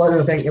cousin were just floating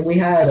the thing, and we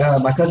had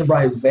my cousin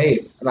brought his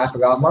vape, and I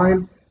forgot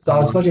mine. So I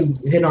was fucking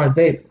hitting on his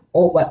vape.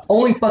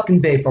 only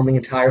fucking vape on the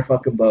entire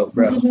fucking boat,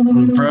 bro.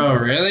 Bro,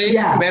 really?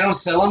 Yeah. They don't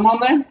sell them on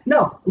there?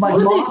 No, like What are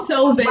they moss,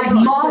 so like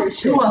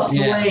moss to a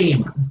Yeah.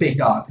 flame, big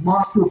dog.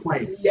 Moss to a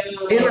flame. Yeah. In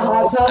the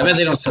hot tub. I bet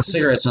they don't sell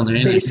cigarettes on there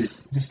either.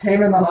 Bases. Just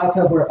came in the hot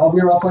tub where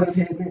we were all fucking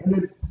camping, and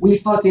then we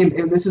fucking,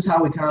 and this is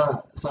how we kind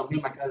of, so me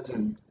and my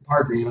cousin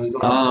Parker, you know, he's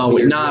on. Oh,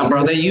 nah,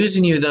 bro, they're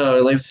using you though.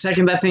 Like, the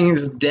second that thing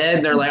is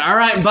dead, they're like, all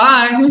right,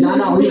 bye.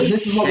 No,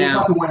 this is what we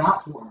fucking went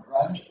out for,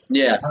 right?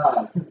 Yeah.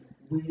 Because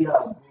we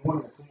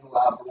wanted to single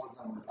out the ones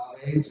that were about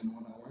age and the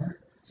ones that weren't.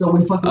 So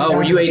we fucking. Oh,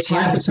 were you 18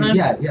 at the time?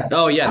 Yeah.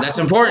 Oh, yeah, that's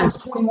important. I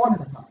was 21 at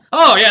the time.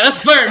 Oh, yeah,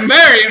 that's very,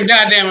 very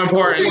goddamn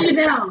important. Take it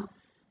down.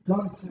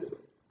 22.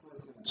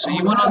 So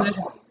you went on this?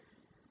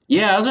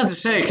 Yeah, I was about to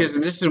say, because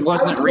this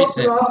wasn't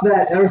recent. I was off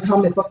that every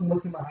time they fucking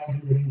looked at my ID,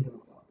 they didn't give a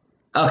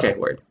fuck. Okay,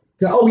 word.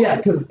 Oh, yeah,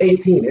 because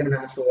 18,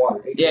 international water.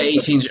 18, Yeah,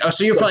 18. Oh,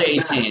 so you're probably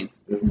 18.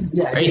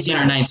 Yeah. Or 18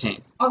 or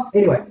 19.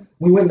 Anyway,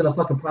 we went to the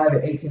fucking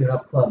private 18 and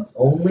up clubs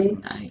only.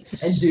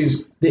 Nice. And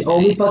dude, the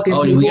only fucking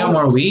Oh, people, do we got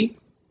more weed?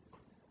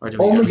 Or do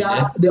we only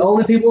got the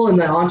only people in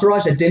the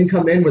entourage that didn't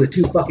come in were the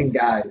two fucking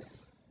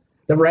guys.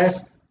 The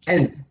rest,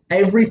 and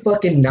every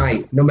fucking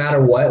night, no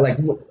matter what, like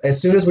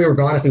as soon as we were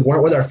gone, if we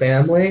weren't with our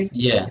family,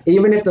 Yeah.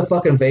 even if the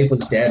fucking vape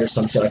was dead or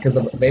some shit, like because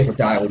the vape would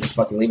die, we'd just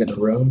fucking leave it in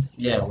the room,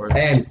 Yeah, we're.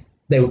 and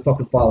they would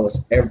fucking follow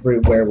us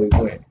everywhere we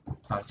went.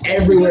 Okay.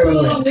 Everywhere we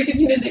Oh, went.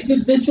 nicotine addicted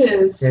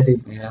bitches. Yeah,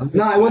 dude. Yeah.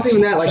 No, it wasn't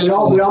even that. Like we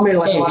all made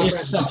like a lot of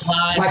It's friends.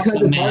 supply My to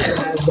cousin Parker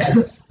demand. had,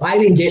 but I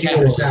didn't get near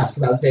the Capitalism. shop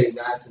because I was dating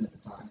Madison at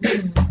the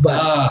time. But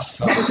Ah,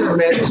 fuck. Parker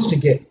managed to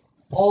get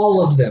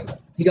all of them.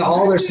 He got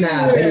all their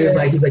snap, and he's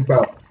like,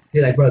 bro,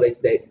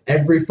 they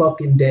every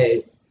fucking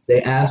day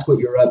they ask what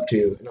you're up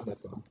to, and I'm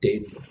like, bro, I'm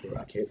dating them, bro.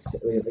 I can't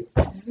say like,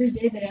 Every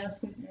day they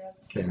ask what you're up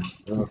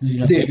to.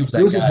 yeah. Dude,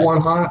 it was just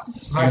one hot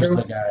Here's girl.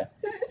 the guy.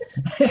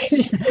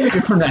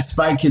 You're from that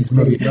Spy Kids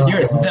movie. No,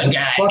 You're bro, the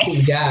guy. Fucking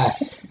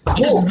gas.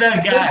 The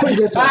Let's guy. put it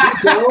this way,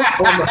 these girls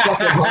on the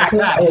fucking hot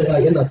tub, or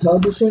like in the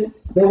tub and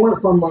shit, they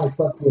weren't from like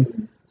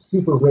fucking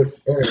super rich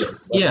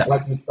areas. Like, Yeah.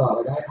 Like you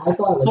thought. Like I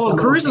thought. Like, Well, some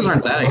of cruises them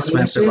aren't that money and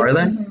expensive, shit. are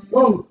they?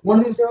 One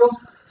of these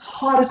girls,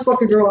 hottest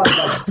fucking girl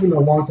I've like, seen in a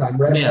long time.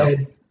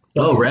 Redhead.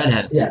 Oh,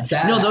 redhead. Yeah.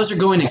 No, those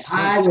are going I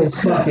extinct.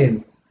 was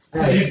fucking.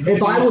 Hey,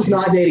 if I was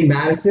not dating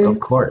Madison, Of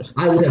course.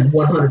 I would have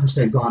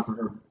 100% gone for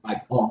her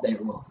like all day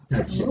long.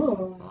 Type shit.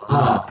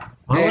 Oh.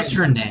 What was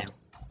her name?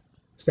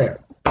 Sarah.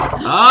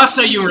 Oh,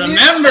 so you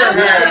remember You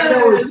her?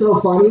 know what's so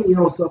funny? You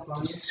know what's so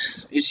funny?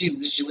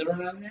 Does she live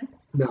around here?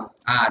 No.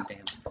 Ah, damn.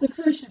 It's a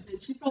cruise ship,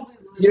 bitch. She probably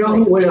lives You know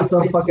who? like What's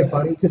so eight fucking states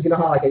funny? Because you know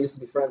how like I used to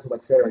be friends with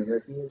like Sarah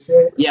Yerke and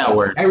shit. Yeah,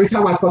 word. Every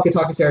time I fucking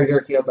talk to Sarah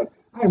Yerke, I'm like,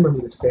 I remember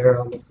this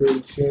Sarah on the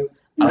cruise ship.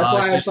 That's why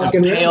It's I just a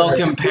fucking pale remember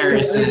her.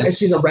 comparison. And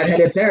she's a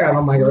redheaded Sarah, and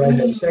I'm like a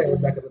redheaded Sarah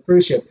back at the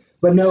cruise ship.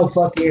 But no,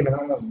 fucking,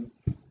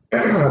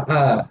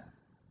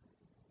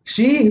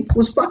 she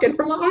was fucking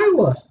from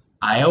Iowa.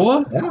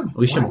 Iowa? Yeah.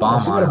 We should bomb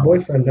She got a Iowa.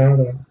 boyfriend down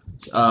there.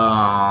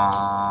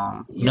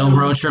 No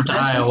road trip to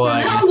That's just Iowa.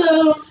 I guess.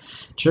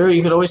 Ronaldo. True,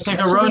 you could always take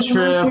a She's road been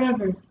around trip.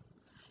 forever.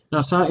 No,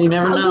 so you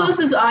never How know. close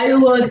is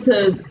Iowa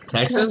to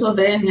Texas?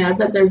 Pennsylvania? I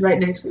bet they're right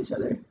next to each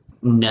other.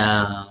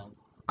 No.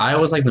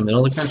 Iowa's like the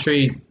middle of the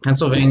country.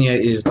 Pennsylvania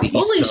is the east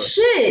Holy coast.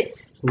 shit!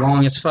 It's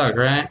long as fuck,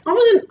 right? I'm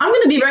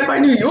gonna be right by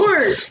New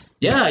York.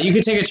 Yeah, you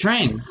could take a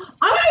train.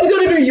 I'm gonna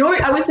go to New York.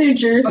 I went to New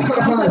Jersey.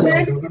 Sounds like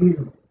there.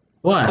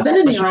 What? I've been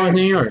to What's New wrong with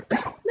New York?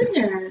 Been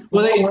there.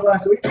 Well, What,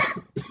 last week?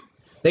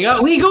 they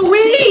got legal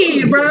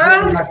weed, bro.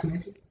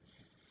 Vaccination?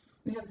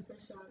 We have the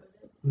first shot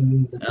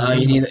of it.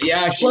 You need.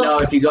 Yeah, actually, Well,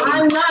 no. If you go,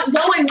 I'm not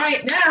going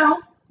right now.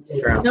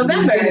 True.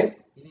 November.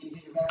 You need to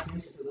get your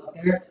vaccination because up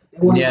there, they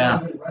want Yeah. to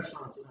have it in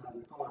restaurants without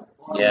your card.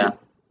 Yeah.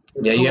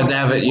 Yeah, you have to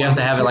have it. You have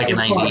to have it like an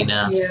ID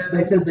now. Yeah.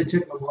 They said they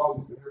checked my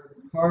mom with her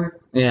card.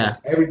 Yeah.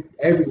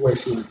 Everywhere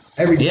she went.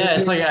 Every Yeah,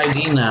 it's like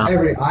business, ID now.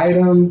 every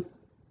item,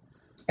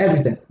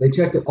 everything. They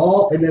checked it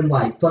all, and then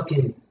like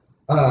fucking,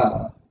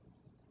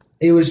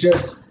 it was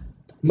just.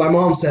 My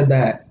mom said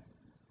that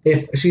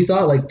if she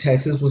thought like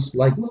Texas was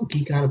like low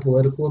key kind of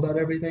political about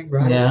everything,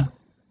 right? Yeah.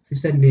 She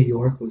said New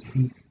York was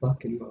the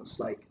fucking most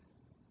like.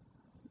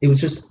 It was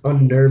just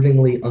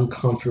unnervingly,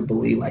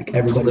 uncomfortably like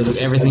everybody. Was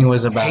just, Everything like,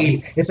 was about.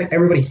 It's like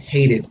everybody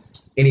hated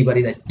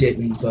anybody that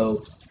didn't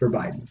vote for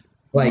Biden.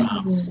 Like,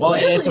 Well,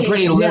 it's a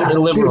pretty yeah,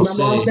 liberal dude,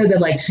 my mom city. said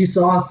that like she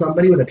saw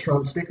somebody with a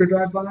Trump sticker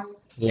drive by,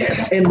 Yeah.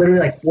 and literally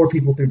like 4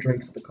 people threw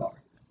drinks at the car,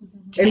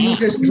 and he was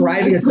just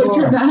driving a It's so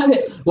car.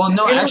 dramatic. Well,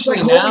 no, It was actually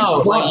like, holy now,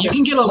 fuck, like, you can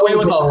that's get so away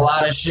with a dramatic.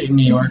 lot of shit in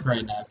New York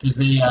right now because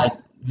they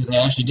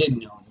actually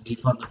did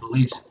defund the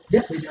police.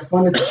 Yeah, they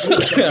defunded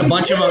the A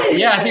bunch of them,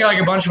 yeah, I think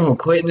like a bunch of them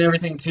quit and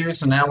everything too.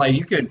 So now, like,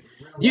 you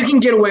can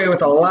get away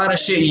with a lot of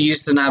shit you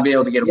used to not be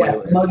able to get away Yeah,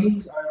 with.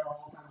 muggings are an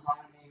all-time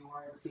high in New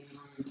York.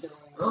 Thievery, killings.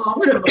 Oh,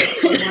 I'm gonna mug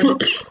someone.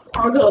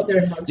 I'll go up there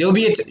and mug You'll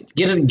be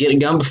get a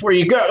gun before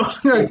you go.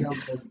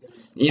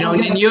 You know,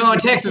 in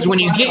Texas, when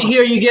you get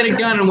here, you get a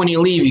gun, and when you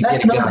leave, you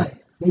That's get a gun. nothing.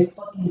 They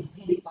fucking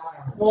hate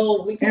firearms.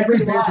 Well, we can Every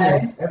see why.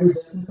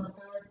 business up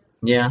there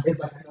Yeah. is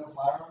like a no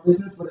firearms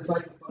business, but it's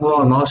like.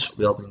 Well, most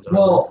buildings are.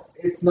 Well,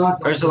 it's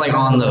not. Or is it like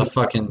on the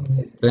fucking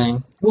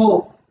thing?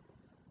 Well,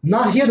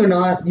 not here. They're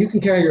not. You can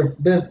carry your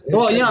business.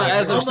 Well,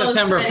 as of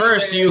September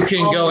 1st, you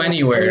can go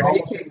anywhere.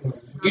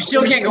 You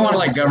still can't go on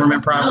like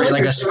government property,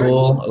 like a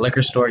school, a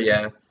liquor store.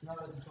 Yeah.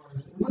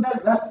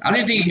 I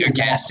don't think a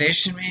gas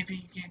station maybe.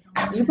 You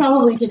can't go. You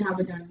probably can have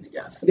a gun in a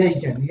gas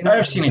station. Yeah, you can.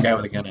 I've seen a guy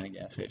with a gun in a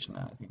gas station.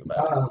 Now I think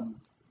about it.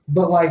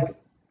 But like,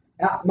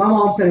 my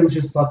mom said it was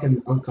just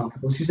fucking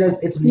uncomfortable. She says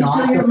it's You not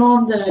tell your the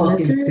mom that I fucking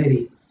miss her? city.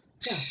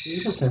 Yeah,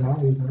 you can say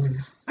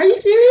hi. Are you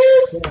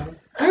serious? Yeah.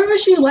 I remember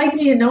she liked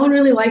me, and no one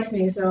really likes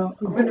me, so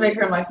I'm gonna make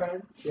her my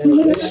friend. Yeah.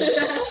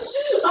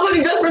 I'm gonna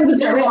be best friends with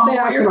your mom. They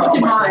ask You're about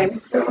fucking my mine.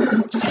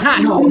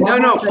 friends.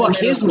 No, fuck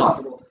his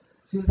mom.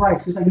 She was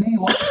like, me,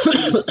 what?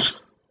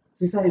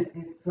 She said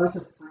it's such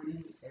a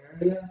pretty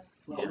area.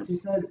 But she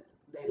said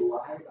they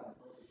lie about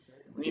most of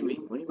shit. What do you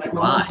mean? What do you mean? Like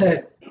my mom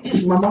said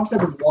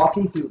was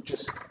walking through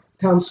just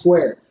town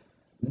square,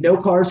 no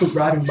cars were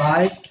driving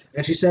by,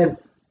 and she said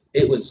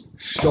it was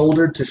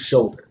shoulder to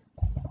shoulder.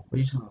 What are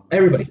you talking about?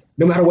 Everybody,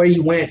 no matter where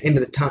you went into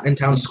the in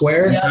town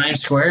square. Yeah.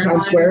 Times Square?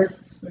 Times Square.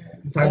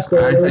 Times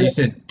Square. I thought you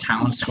said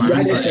Town Square.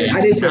 Yeah,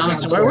 I didn't say Town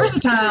Square. Where's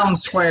the Town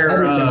Square? I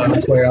didn't say Town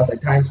Square. I was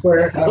like Times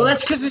Square. Well,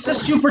 that's because it's a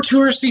super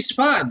touristy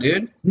spot,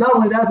 dude. Not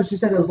only that, but she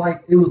said it was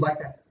like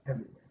that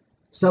everywhere.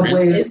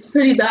 Subways. It's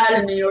pretty bad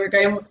in New York.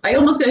 I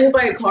almost got hit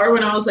by a car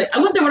when I went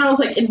there when I was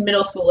like in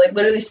middle school, like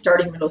literally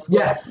starting middle school.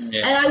 Yeah.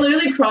 And I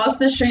literally crossed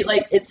the street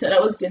like it said I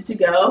was good to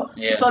go.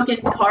 Yeah.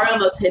 Fucking car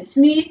almost hits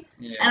me.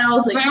 Yeah. And I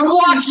was like,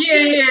 walk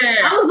shit. here.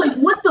 I was like,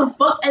 what the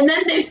fuck? And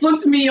then they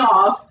flipped me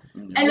off.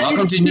 And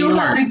Welcome it to New still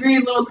had York. the green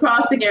little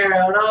crossing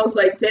arrow. And I was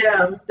like,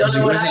 damn, don't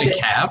know what Was I it did. a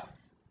cab?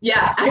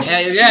 Yeah.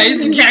 Yeah,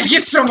 he's gotta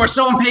get somewhere.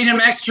 Someone paid him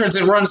extra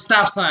to run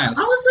stop signs.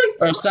 I was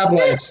like, Or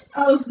stoplights.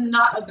 I was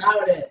not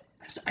about it.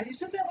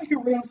 Isn't that like a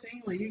real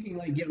thing? Like you can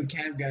like give a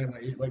cab guy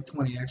like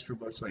 20 extra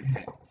bucks. Like,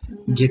 hey,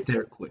 get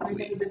there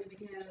quickly.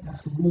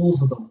 That's the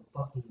rules of the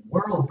fucking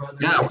world, brother.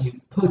 Yeah. If you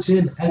put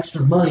in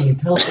extra money and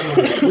tell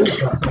someone to do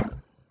something,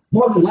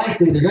 more than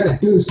likely they're gonna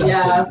do something.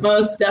 Yeah,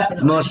 most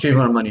definitely. Most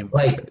people are money.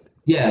 Like,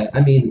 yeah,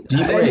 I mean, Do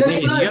you- and wait, then Nikki,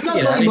 it's do you not have to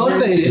get money out of here?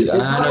 motivated.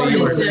 It's I not know money you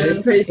were-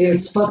 motivated. Pretty soon.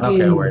 It's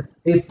fucking. Okay, word.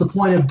 It's the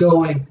point of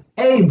going,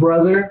 hey,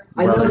 brother,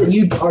 I know Brother. that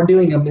you are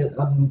doing a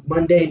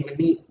mundane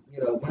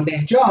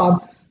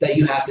job that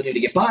you have to do to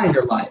get by in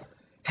your life.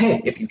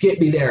 Hey, if you get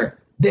me there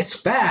this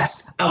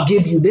fast, I'll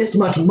give you this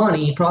much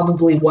money,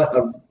 probably what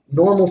a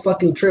normal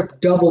fucking trip,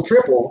 double,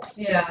 triple,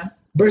 Yeah.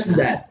 versus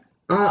that.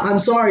 I'm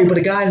sorry, but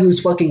a guy who's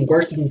fucking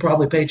working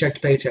probably paycheck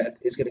to paycheck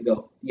is going to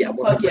go, yeah,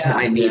 100%, yeah.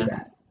 I need Yeah.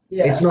 that.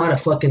 Yeah. It's not a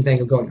fucking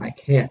thing of going, I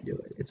can't do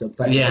it. It's a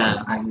fucking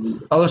Yeah. I need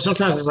it. Although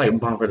sometimes it's like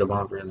bumper to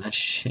bumper and that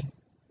shit.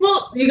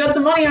 Well, you got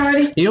the money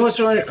already. You know what's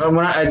funny?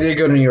 When I did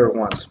go to New York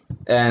once,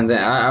 and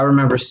then I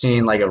remember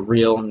seeing like a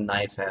real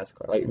nice ass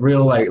car, like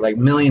real like $1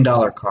 million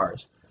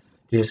cars,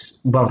 just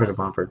bumper to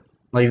bumper.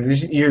 Like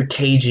you're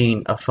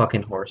caging a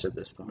fucking horse at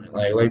this point.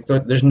 Like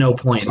there's no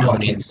point in Oh, I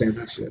owning can't stand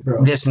that shit,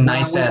 bro. this When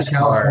nice I went ass to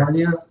car.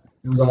 California,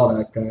 it was all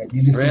that guy.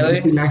 You just Really?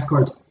 see nice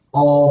cars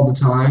all the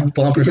time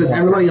Bumper to because bumper.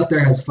 everybody up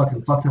there has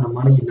fucking fuck ton of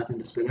money and nothing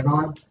to spend it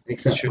on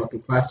except Sure. fucking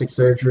plastic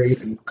surgery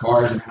and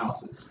cars and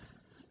houses.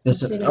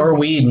 Or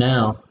weed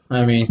now.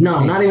 I mean,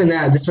 No, not even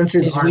that.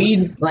 Dispensaries Is aren't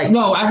weed like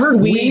No, I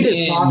heard weed is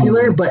in-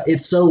 popular, but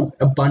it's so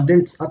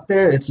abundant up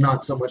there. It's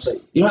not so much like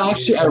You know,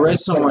 actually, I read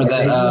somewhere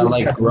that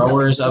like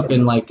growers up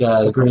in like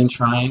the Green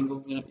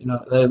Triangle, you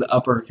know, the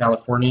upper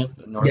California,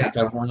 northern Yeah.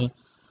 California,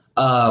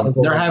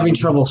 they're having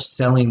trouble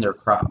selling their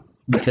crop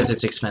because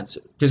it's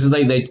expensive. Because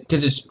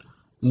because it's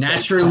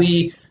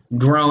naturally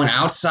grown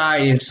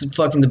outside. It's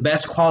fucking the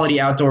best quality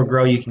outdoor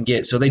grow you can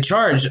get. So they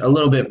charge a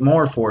little bit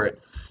more for it,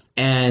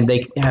 and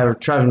they have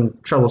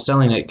trouble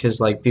selling it because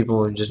like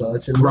people are just So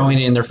it's in growing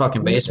it in their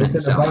fucking basement and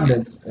it's in selling it.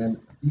 abundance, and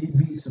you'd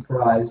be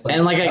surprised.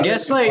 And like I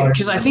guess like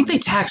because I think they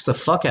take. tax the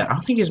fuck out. I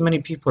don't think as many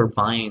people are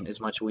buying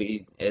as much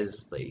weed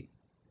as they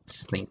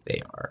think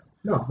they are.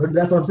 No,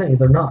 that's what I'm saying.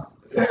 They're not.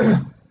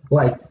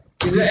 Like,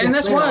 And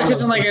that's why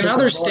because in like in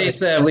other states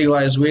that have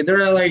legalized weed,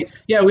 they're like,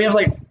 yeah, we have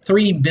like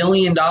 $3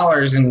 billion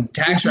in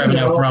tax Did you revenue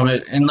know- from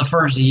it in the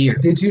first year.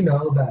 Did you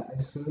know that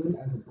as soon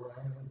as a brand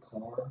new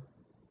car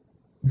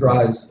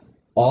drives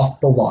off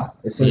the lot,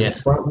 as soon as Yeah.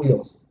 its front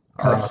wheels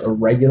touch a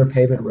regular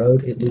pavement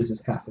road, it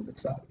loses half of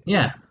its value.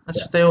 Yeah, that's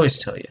Yeah. what they always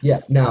tell you. Yeah.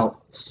 Now,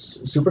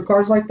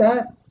 supercars like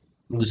that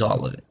Lose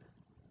all of it.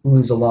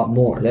 lose a lot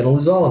more. They don't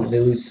lose all of it. They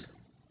lose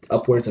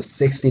upwards of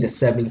 60 to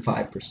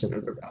 75%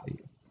 of their value.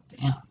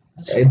 Damn.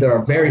 There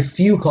are very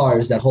few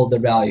cars that hold their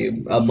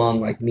value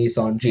among like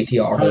Nissan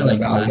GTR Probably hold their like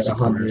value at classic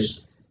 100.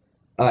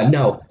 cars.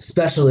 No,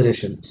 special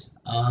editions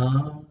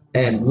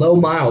and low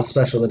mile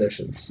special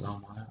editions. Low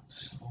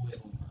miles.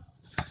 Always low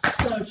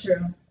miles. So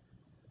true.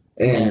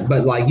 And Yeah.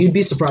 but like you'd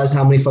be surprised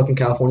how many fucking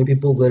California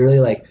people literally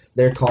like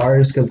their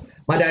cars, because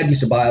my dad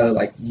used to buy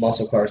like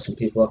muscle cars from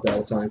people up there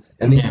all the time,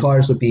 and these Yeah.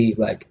 cars would be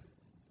like,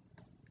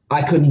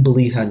 I couldn't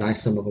believe how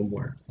nice some of them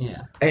were,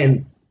 Yeah.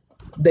 and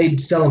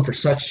they'd sell them for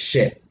such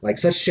shit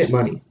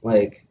money.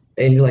 Like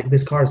and you're like,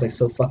 this car is like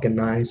so fucking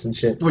nice and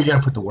shit. Well, you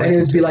gotta put the work. And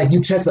it'd be like,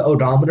 you check the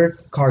odometer,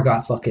 car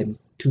got fucking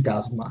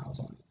 2,000 miles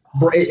on it.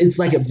 Bro, it's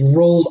like it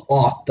rolled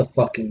off the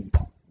fucking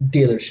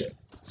dealership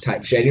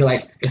type shit. You're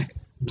like,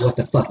 what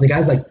the fuck? And the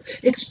guy's like,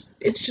 it's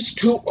just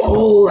too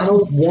old. I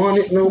don't want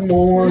it no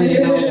more.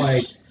 You know,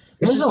 like.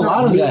 There's a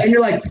lot of that. And you're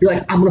like,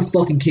 I'm gonna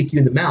fucking kick you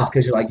in the mouth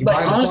because you're like, you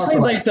buy honestly,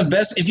 the car for like the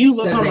best. If you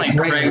look on like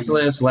 $7,000.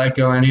 Craigslist,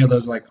 Letgo, any of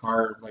those like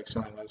car like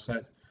selling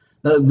websites,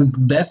 the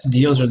best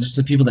deals are just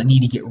the people that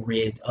need to get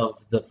rid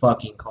of the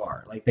fucking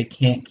car. Like they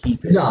can't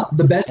keep it. No,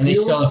 the best and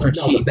deals. They sell it for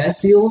cheap. The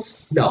best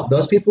deals. No,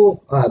 those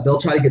people they'll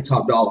try to get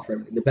top dollar for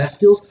everything. The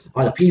best deals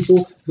are the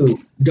people who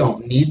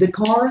don't need the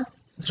car,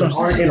 but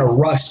aren't in a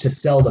rush to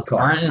sell the car.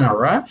 Aren't in a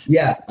rush?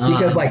 Yeah,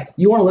 because like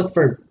you want to look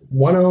for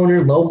one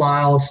owner, low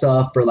mile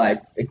stuff for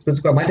like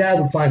expensive car. My dad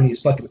would find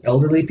these fucking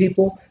elderly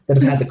people that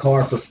have had the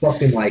car for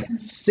fucking like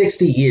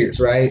 60 years,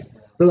 right?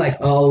 They're like,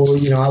 oh,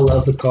 you know, I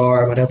love the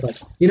car. My dad's like,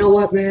 you know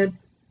what, man?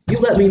 You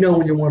let me know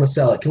when you want to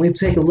sell it. Can we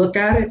take a look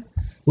at it?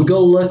 We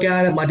go look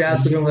at it. My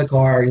dad's looking over the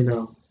car, you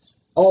know.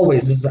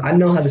 Always, I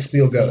know how this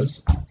deal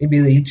goes.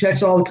 He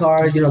checks all the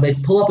cars. You know, they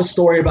pull up a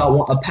story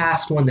about a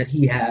past one that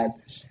he had.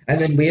 And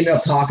then we end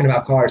up talking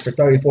about cars for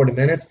 30, 40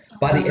 minutes.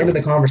 By the end of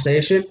the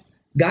conversation,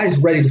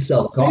 guy's ready to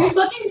sell the car. Are you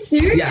fucking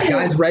serious? Yeah,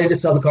 guy's ready to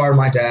sell the car to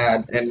my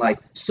dad. And, like,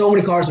 so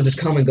many cars would just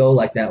come and go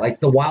like that. Like,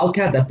 the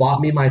Wildcat that bought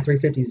me my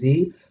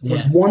 350Z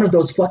was one of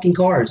those fucking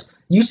cars.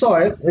 You saw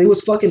it. It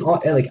was fucking,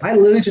 like, I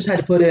literally just had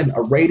to put in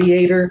a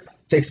radiator,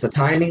 fix the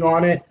timing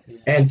on it,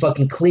 and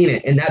fucking clean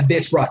it. And that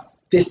bitch brought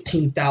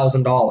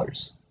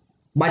 $15,000.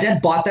 My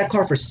dad bought that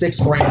car for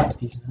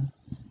 $6,000.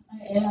 I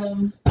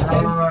am.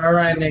 All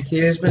right, Nikki.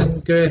 It's been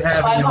good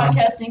having you.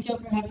 Podcast. Thank you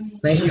for having me.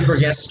 Thank you for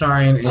guest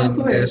starring in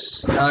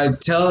this.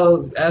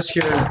 Ask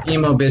your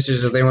emo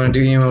bitches if they want to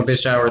do emo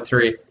bitch hour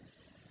 3.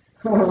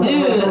 When are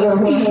you gonna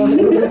bring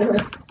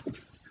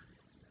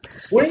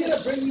me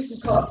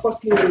some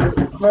fucking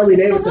Harley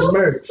Davidson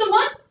merch? Some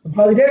what? Some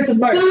Harley Davidson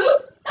merch.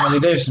 Harley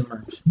Davidson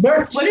merch.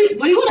 Merch. What do you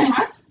want to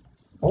have?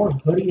 I want a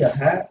hoodie, a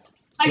hat.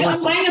 I'm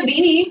buying a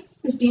beanie.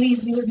 There's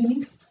beanies. You wear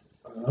beanies?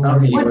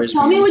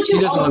 Tell me what you. She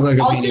doesn't look like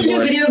a I'll beanie send you a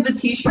boy. video of the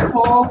t-shirt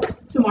haul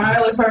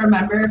tomorrow if I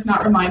remember. If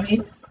not, remind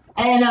me.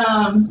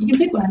 And you can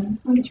pick one.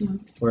 I'll get you one.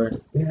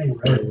 Word.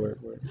 Word.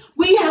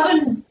 We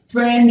have a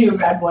brand new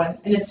red one,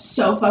 and it's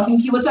so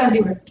fucking cute. What size do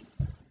you wear?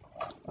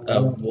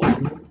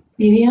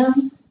 Medium.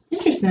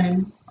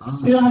 Interesting.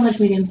 We don't have much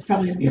mediums.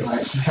 Probably gonna be a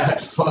large.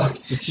 Fat fuck.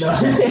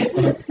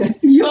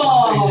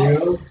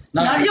 Yo.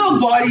 Not your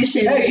body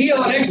shape. Hey,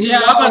 Yeah,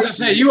 I'm about to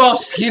say, you all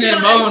skin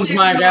and bones,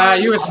 my guy.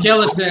 You a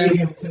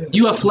skeleton.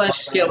 You a flesh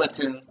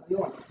skeleton. You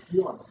want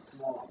small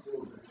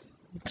silver.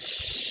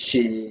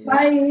 Shit.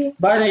 Bye.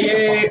 Bye,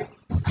 Nikki.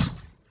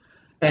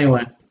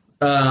 Anyway,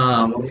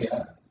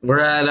 we're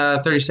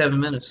at 37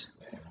 minutes.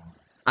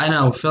 I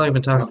know. I feel like I've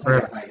been talking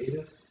forever.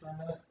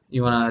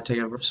 You want to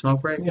take a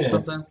smoke break or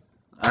something?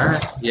 All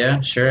right. Yeah,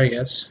 sure, I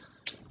guess.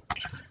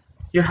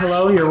 Your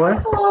hello, your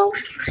what? Hello.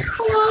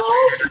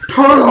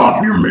 Turn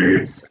off your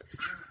memes.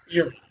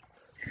 Your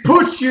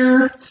Put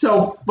your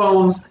cell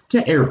phones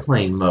to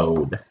airplane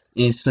mode.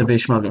 It's the Big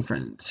Smoking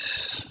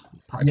Friends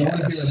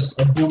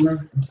podcast. A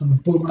boomer. Some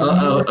boomer.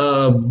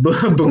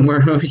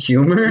 Boomer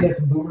humor? Yeah,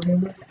 some boomer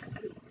humor.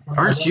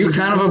 Aren't you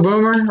kind of a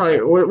boomer?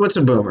 Like, what's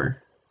a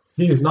boomer?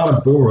 He is not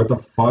a boomer. What the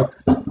fuck?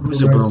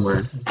 Who's a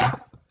boomer?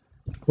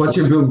 What's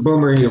your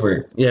boomer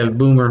humor? Yeah,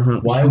 boomer.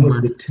 Why humor.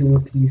 was the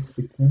two-piece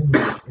bikini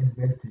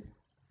invented?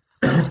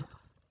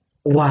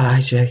 Why,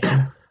 Jake?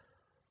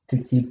 To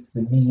keep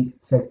the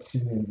meat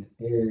section and the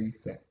dairy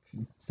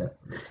section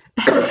separate.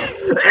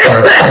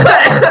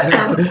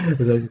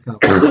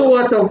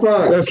 What the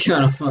fuck? That's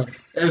kind of fun.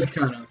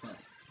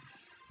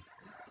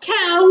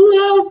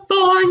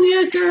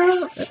 California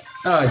girl.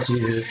 Oh,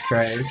 Jesus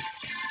Christ.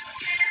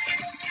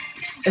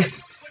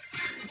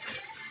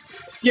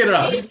 Get it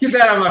up. Get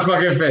that out of my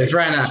fucking face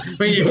right now.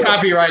 We get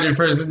copyrighted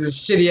for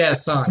this shitty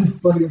ass song. It's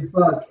funny as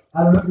fuck.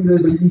 I don't know if you know,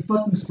 but he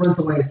fucking sprints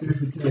away as soon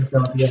as he can't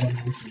stop the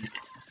animation.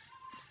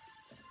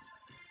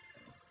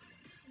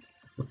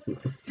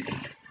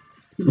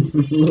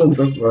 What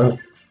the fuck?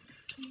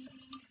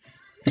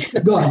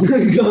 Go on.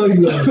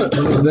 What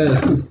is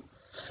this?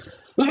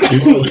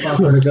 Oh, fuck,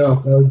 where'd it go?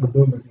 That was the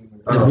boomer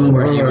humor. The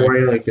boomer humor. Why are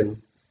you liking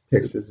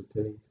pictures of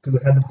titties? Because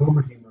it had the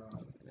boomer humor on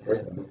it. Where's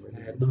the boomer?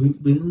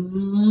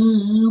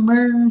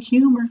 Boomer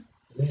humor.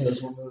 Yeah,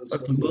 that's one of those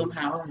Fucking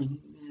Boomhauer.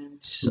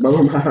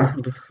 Boomer.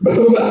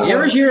 You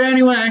ever hear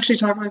anyone actually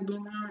talk like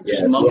Boomhauer?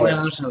 Just Yes, mumbling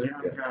yes. themselves.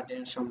 You're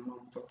goddamn some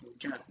motherfucking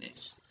goddamn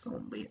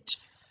son bitch.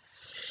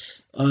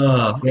 You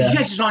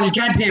guys just on your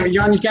goddamn.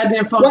 You're on your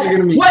goddamn phone. You're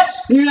gonna be. What?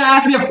 You're gonna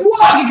ask me a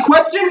fucking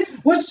question?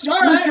 What's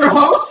all Mr. right?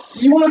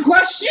 Host? You want a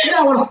question? Yeah,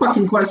 I want a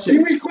fucking question.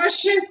 Give me a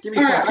question. Give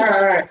me a question.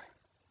 All right.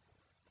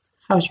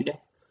 How was your day?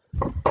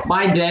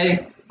 My day.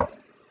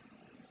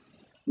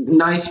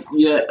 Nice,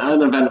 yet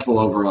uneventful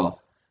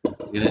overall.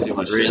 You didn't do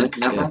much. Really? Shit.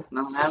 Nothing? Yeah.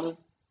 Nothing happened?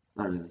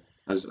 Not really.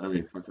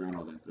 Fucked around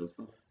all day. But it was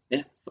fun.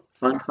 Yeah.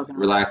 Fun fucking.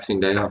 Relaxing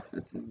day off.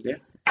 That's it. Yeah.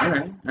 All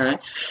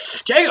right.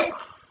 Jacob.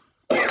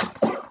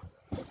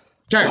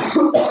 Sure.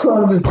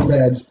 I went to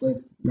bed. I just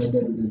played Red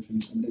Dead Redemption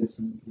and did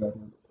some Red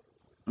Dead.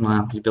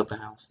 Wow, you built a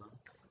house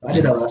though. I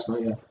did that last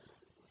night, yeah.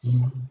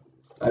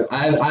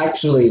 I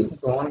actually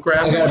Go and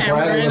grab I gotta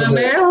brag a little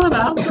bit. I I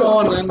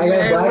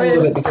gotta brag a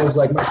little bit because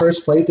like my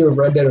first playthrough of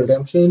Red Dead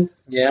Redemption,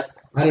 Yeah.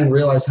 I didn't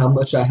realize how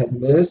much I had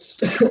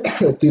missed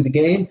through the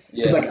game.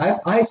 Because like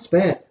I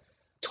spent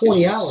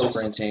 20 hours.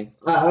 Sprinting.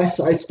 I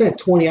spent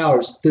 20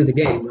 hours through the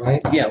game,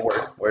 right? Yeah,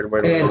 word.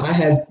 And I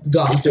had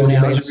gotten through the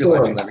main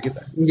story. Never get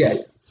there. Yeah.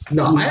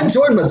 No, I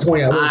enjoyed my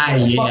 20 hours.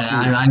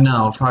 I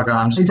know. Fuck,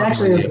 I'm just. It's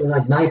actually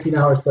like 19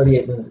 hours,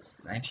 38 minutes.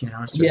 19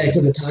 hours. Yeah,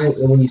 because the time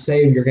when you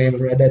save your game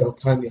in Red Dead, it'll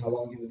time you how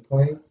long you've been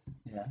playing.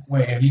 Yeah.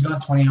 Wait, have you gone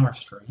 20 hours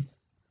straight?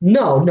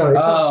 No, it's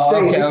not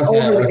straight. Okay, it's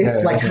okay, over. okay,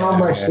 It's like okay, how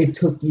much okay. it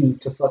took you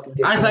to fucking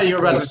get. I thought you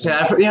were about to say.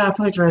 I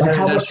played Red Like Dead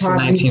how much Redemption time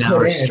 19 you put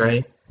hours in.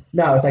 straight.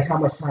 No, it's like how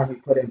much time you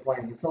put in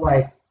playing. So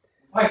like.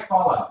 It's like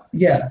Fallout.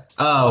 Yeah.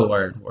 Oh,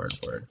 word.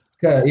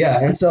 Yeah,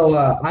 and so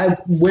I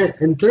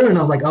went and through, and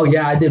I was like, oh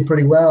yeah, I did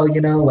pretty well,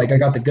 you know. Like I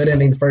got the good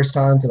ending the first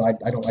time because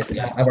I don't like the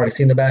bad. I've already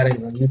seen the bad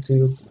ending on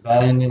YouTube.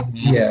 Bad ending.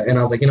 Yeah, and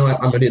I was like, you know what,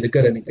 I'm gonna do the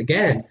good ending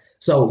again.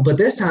 So, but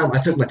this time I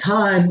took my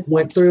time,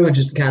 went through, and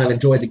just kind of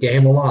enjoyed the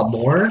game a lot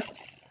more.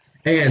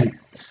 And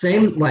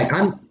same, like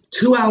I'm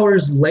 2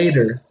 hours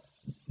later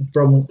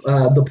from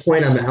the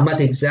point I'm at. I'm at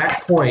the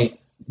exact point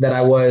that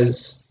I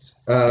was,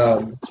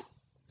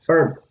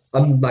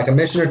 like a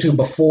mission or two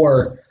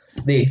before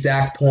the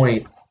exact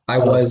point I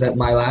was at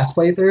my last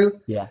playthrough.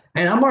 Yeah.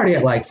 And I'm already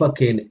at like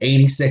fucking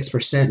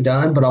 86%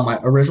 done, but on my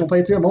original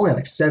playthrough, I'm only at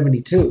like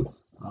 72.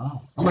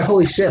 Oh. I'm like,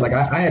 holy shit, like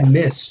I had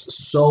missed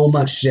so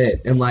much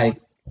shit. And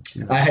like,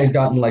 I had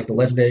gotten like the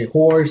legendary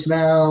horse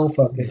now,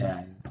 fucking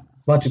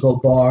bunch of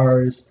gold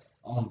bars.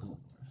 All gold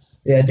bars.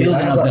 Yeah, dude,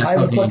 I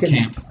have a fucking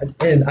camp.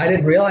 and I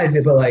didn't realize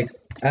it, but like,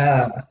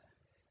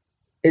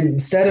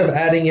 instead of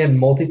adding in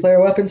multiplayer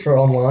weapons for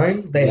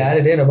online, they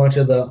added in a bunch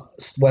of the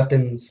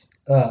weapons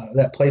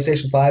that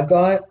PlayStation 5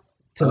 got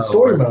to the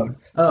story mode.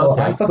 So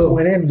I fucking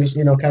went in and just,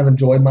 you know, kind of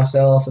enjoyed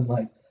myself. And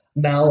like,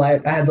 now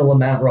like, I had the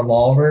Lamont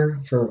revolver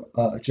for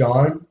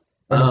John.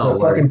 And it's a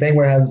fucking thing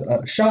where it has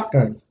a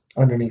shotgun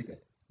underneath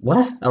it.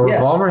 What? A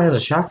revolver has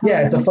a shotgun?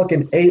 Yeah, it's a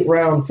fucking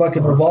 8-round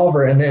fucking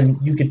revolver, and then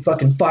you could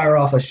fucking fire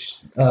off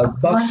a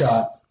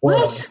buckshot.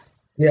 What?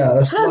 Yeah.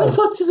 How the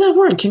fuck does that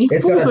work? Can you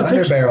It's pull got up an a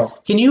picture?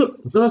 underbarrel. Can you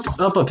look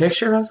up a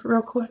picture of it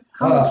real quick?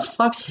 How the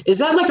fuck? Is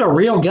that like a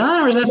real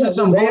gun or is that just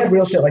some They had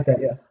real shit like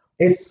that, yeah.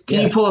 Can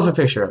you pull up a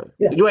picture of it?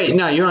 Yeah. Wait,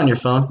 no, you're on your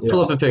phone. Yeah.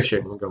 Pull up a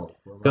picture. Go.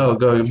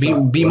 Go.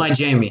 Be my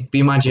Jamie.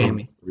 Be my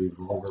Jamie.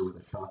 Revolver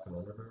with a shotgun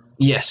underbarrel?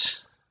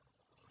 Yes.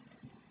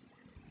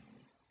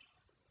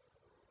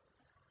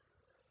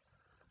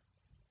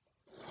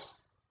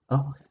 Oh,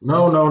 okay.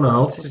 No. What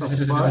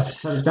the fuck?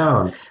 Set it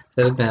down.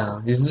 Set it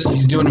down.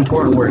 He's doing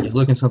important work. He's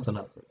looking something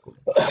up.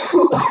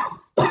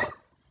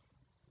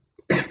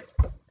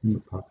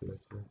 Popular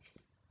search.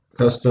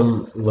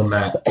 Custom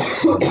Lamont.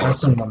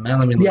 Custom Lamont.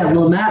 Let me look. Yeah,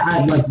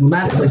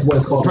 Lamont is like what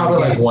it's called. It's probably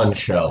in like game. one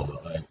shell,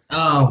 but like.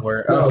 Oh,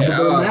 word. No, Okay.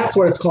 the Lamont's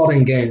what it's called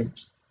in game.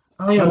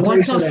 Oh, yeah, I'm what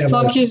pretty sure the they have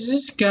fuck like- is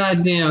this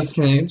goddamn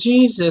thing?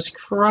 Jesus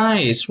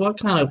Christ. What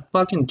kind of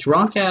fucking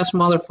drunk ass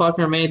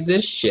motherfucker made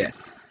this shit?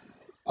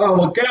 I'm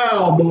a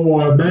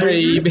cowboy,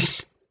 Baby.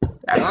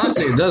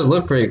 Honestly, it does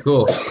look pretty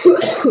cool.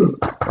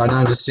 Right now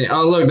I'm just seeing.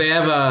 Oh, look, they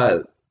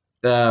have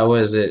what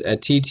is it? A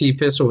TT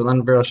pistol with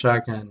underbarrel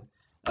shotgun.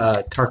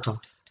 Tarkov.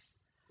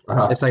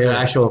 It's like an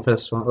actual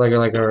pistol, like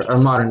a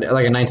modern,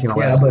 like a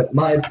 1911. Yeah, but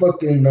my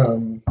fucking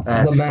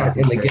That's Lamont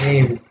in the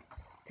game,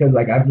 because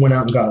like I went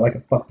out and got like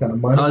a fuck ton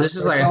of money. Oh, this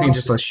is like I think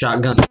just a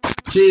shotgun.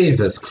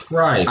 Jesus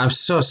Christ. I'm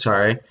so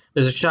sorry.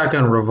 There's a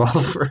shotgun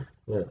revolver.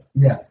 Yeah.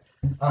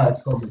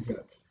 It's called the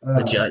Judge.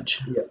 The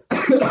Judge. Yeah.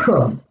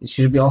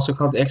 Should it be also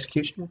called the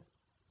Executioner?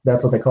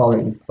 That's what they call it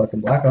in fucking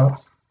Black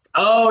Ops.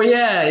 Oh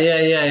yeah.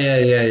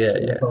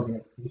 They call it the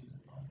Executioner.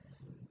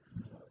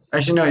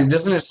 Actually, no.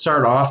 Doesn't it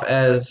start off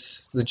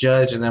as the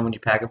Judge, and then when you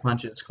pack a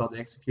punch it, it's called the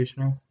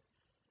Executioner?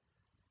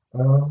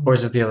 Or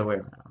is it the other way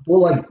around?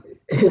 Well, like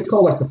it's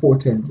called like the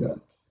 410 Judge.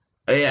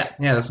 Oh, yeah,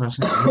 that's what I'm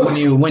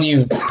saying. when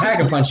you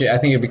pack a punch it, I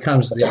think it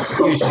becomes the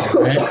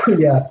Executioner, right?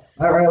 Yeah.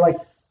 I like.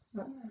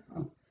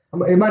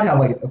 It might have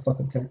like a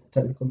fucking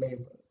technical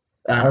name,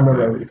 but I don't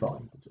remember what you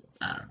call it.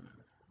 I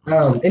don't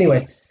remember.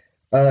 Anyway,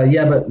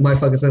 yeah, but my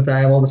fucking since I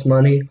have all this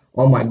money,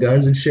 all my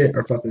guns and shit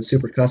are fucking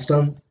super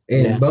custom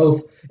in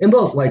both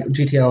like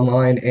GTA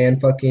Online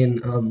and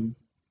fucking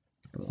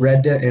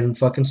Red Dead and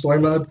fucking story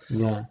mode.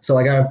 Yeah. So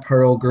like I have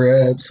pearl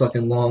grips,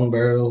 fucking long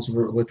barrels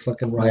with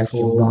fucking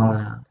rifle. Balling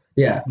out.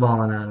 Yeah,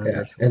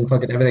 and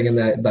fucking everything in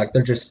that. Like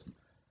they're just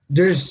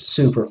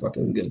super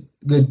fucking good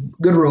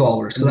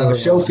revolvers. Because I have a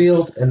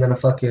Schofield and then a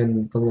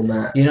fucking the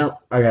Lamont. You know,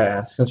 I gotta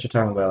ask, since you're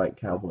talking about like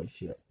cowboy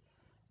shit,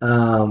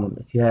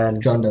 if you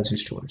had John does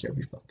his chores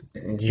every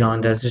fucking day.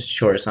 John does his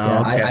chores. Oh,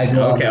 Yeah, okay. I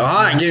Okay. Well,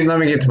 all right. Let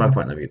me get to my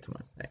point. If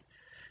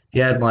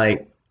you had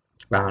like,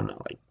 I don't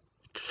know, like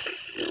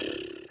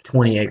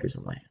 20 acres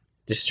of land,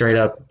 just straight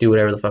up do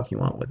whatever the fuck you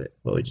want with it,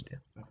 what would you do?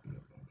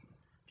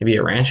 You'd be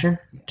a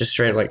rancher, just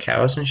straight up like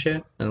cows and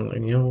shit,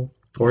 and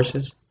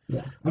Horses?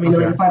 Yeah. I mean,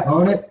 Okay. like, if I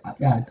own it, I'd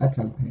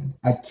try my hand.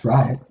 I'd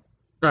try it.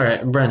 All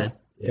right, Brennan.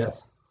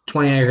 Yes.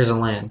 20 acres of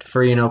land,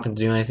 free and open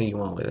to do anything you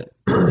want with it.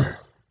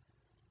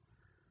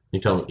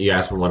 You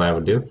asked me what I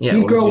would do? Yeah, You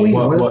what grow would you-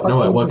 weed.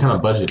 What kind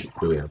of budget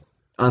do we have?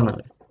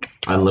 Unlimited.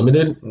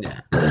 Unlimited?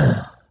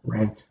 Yeah.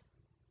 Ranch.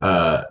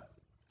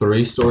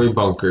 3-story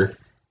bunker.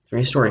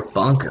 3-story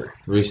bunker.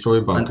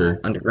 3-story bunker.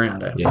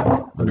 Underground. Yeah,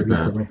 The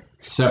underground. ranch.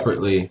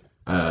 Separately,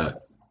 a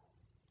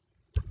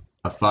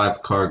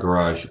 5-car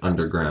garage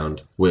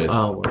underground with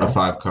Oh, wow. a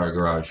 5-car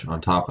garage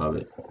on top of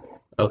it.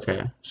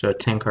 Okay, so a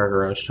 10-car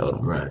garage total.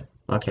 Right.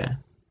 Okay.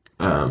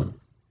 Um,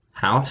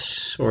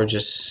 House or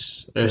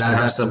just there's the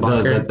house, that's the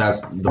bunker.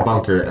 that's the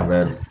bunker, and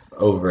then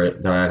over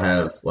it, then I'd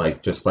have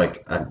just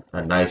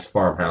a nice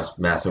farmhouse,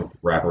 massive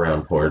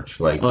wraparound porch,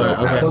 like Oh, dope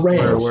okay. house. The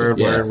ranch. Word.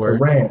 The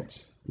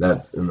ranch.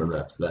 That's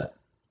that,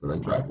 and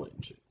then driveway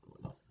and shit.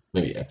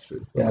 Maybe extra.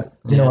 Yeah.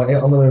 You know,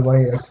 unlimited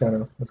money. That's kind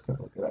of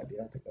a good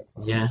idea. I think that's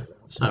fine. Yeah.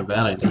 It's not a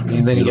bad idea.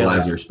 And then you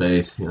Utilize get your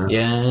space. You know?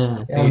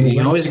 yeah. Yeah, you like-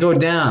 can always go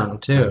down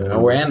too,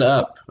 or and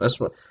up. That's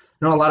what.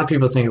 You know, a lot of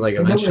people think like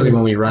eventually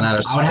when we run out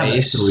of I would have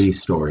a space,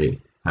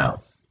 3-story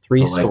house.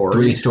 three So, like, story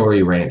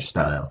 3-story ranch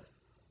style.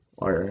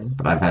 or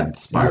But I've had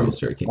spiral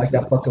staircases. Like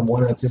that fucking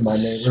one that's in my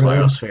spiral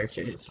neighborhood.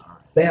 staircase. All right.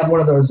 They have one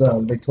of those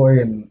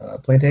Victorian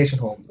plantation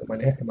homes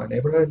in my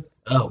neighborhood.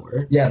 Oh,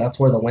 word. Yeah, that's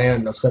where the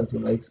land of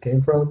Sensen Lakes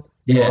came from.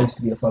 It Yeah. used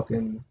to be a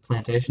fucking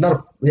Plantation.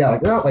 not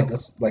like a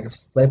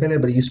slave in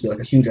it, but it used to be like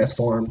a huge ass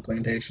farm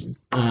plantation.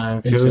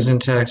 If it was in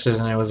Texas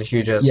and it was a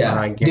huge ass, Yeah,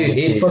 I dude, guarantee.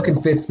 it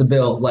fucking fits the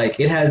bill. Like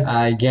it has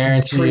I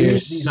guarantee you,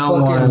 trees. These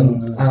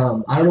someone.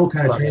 fucking I don't know what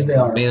kind of trees they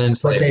are, Man,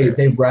 but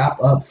they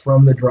wrap up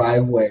from the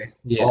driveway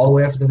Yeah. all the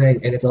way up to the thing,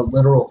 and it's a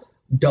literal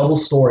double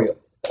story,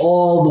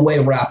 all the way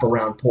wrap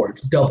around porch,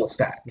 double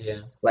stack. Yeah.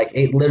 Like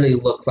it literally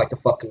looks like the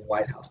fucking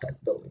White House type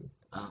building.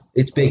 Oh.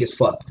 It's big as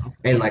fuck,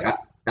 and like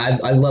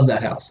I love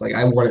that house. Like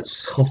I want it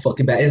so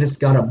fucking bad, and it's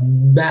got a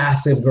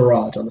massive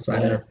garage on the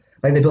side of it.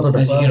 Like they built it.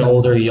 As you above get it.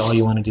 older, all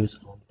you want to do is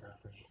own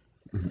property.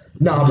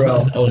 Nah,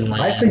 bro. Own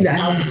land. I just think that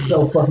house is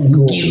so fucking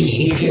cool.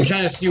 You can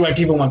kind of see why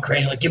people went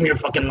crazy. Like, give me your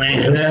fucking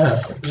land.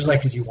 Yeah. Just like,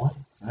 because you want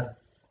it.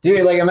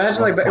 Dude, like,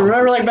 imagine, like,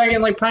 remember, like, back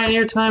in, like,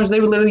 pioneer times, they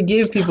would literally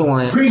give people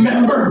land.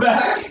 Remember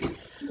back.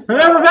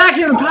 Remember back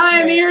in the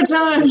pioneer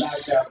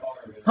times?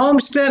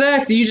 Homestead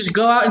Act, you just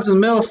go out into the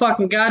middle of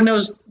fucking God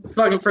knows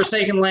fucking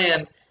forsaken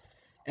land,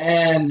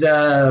 and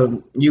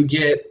you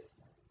get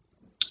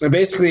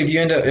basically if you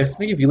end up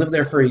if you live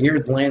there for a year,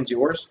 the land's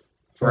yours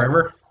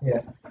forever.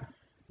 Yeah.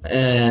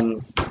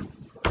 And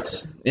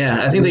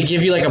yeah, I think they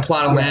give you like a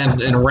plot of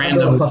land in a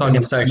random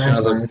fucking section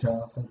of the ranch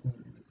house. I think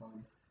it'd be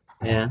fun.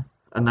 yeah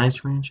a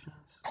nice ranch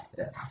house.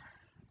 Yeah.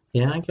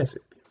 Yeah, I guess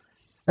it.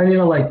 And you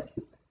know, like,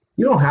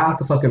 you don't have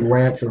to fucking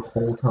ranch your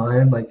whole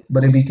time, like,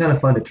 but it'd be kind of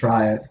fun to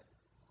try it.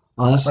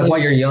 Honestly, Like while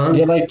you're young.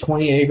 get like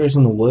 20 acres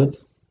in the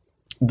woods,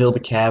 build a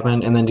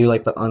cabin, and then do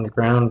like the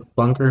underground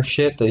bunker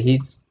shit that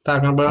he's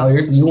talking Oh, about.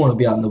 you want to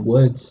be out in the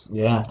woods.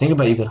 Yeah, think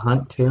about you could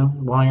hunt too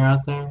while you're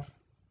out there.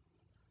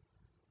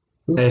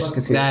 Who the fuck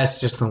is here? That's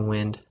just the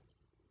wind.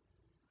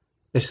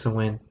 It's just the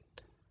wind.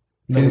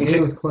 No, the gate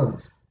was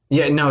closed.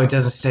 Yeah, no, it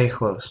doesn't stay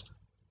closed.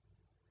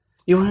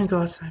 You want to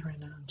go outside right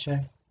now and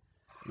check?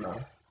 No.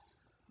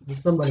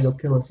 Somebody go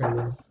kill us right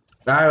now.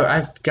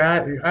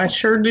 I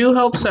sure do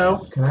hope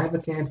so. Can I have a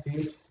canned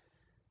peach?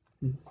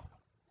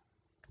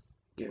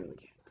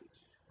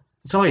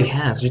 That's all he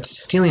has. You're just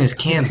stealing his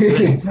canned Dude,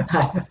 goods. I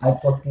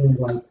fucking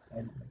like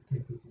canned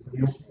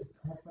peaches.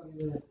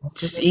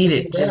 Just eat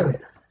it. Just Damn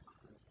it.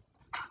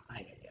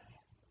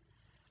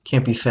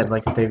 can't be fed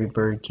like a baby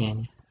bird, can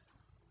you?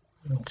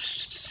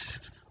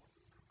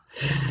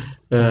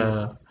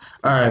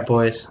 All right,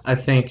 boys. I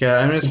think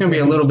I mean it's gonna be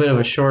a little bit of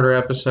a shorter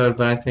episode,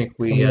 but I think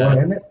we You wanna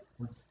end it?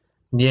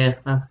 yeah,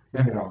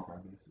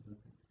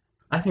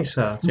 I think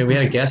so. So we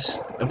had a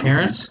guest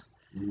appearance.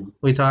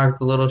 We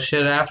talked a little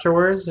shit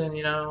afterwards, and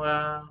you know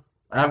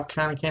I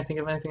kind of can't think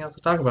of anything else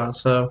to talk about.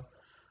 So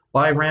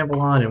why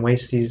ramble on and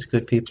waste these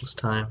good people's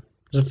time?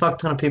 There's a fuck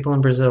ton of people in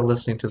Brazil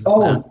listening to this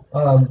now.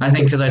 I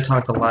think because I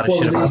talked a lot of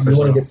shit about You want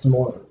Brazil. to get some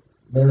more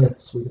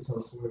minutes? We can tell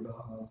a story about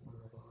how.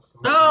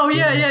 Oh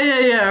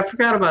yeah. I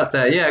forgot about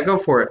that. Yeah, go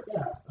for it.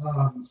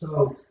 Yeah.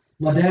 So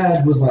my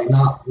dad was like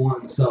not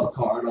wanting to sell a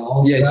car at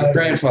all. Yeah, right? your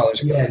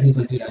grandfather's. Yeah, he was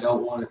like, dude, I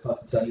don't want to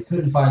fucking sell. He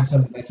couldn't find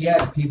something. Like he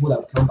had people that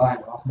would come by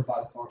and offer to buy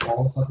the car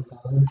all the fucking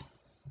time.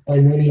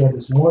 And then he had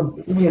this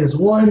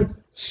one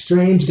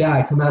strange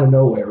guy come out of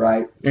nowhere,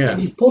 right? Yeah.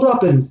 He pulled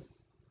up in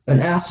an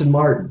Aston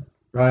Martin,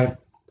 right?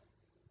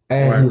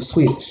 And he was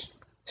Swedish,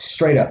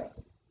 straight up.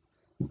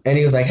 And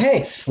he was like,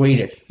 "Hey,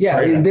 Swedish. yeah."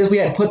 We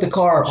had put the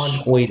car on.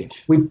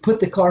 Swedish. We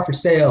put the car for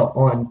sale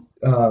on.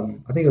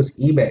 I think it was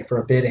eBay for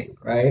a bidding,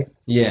 right?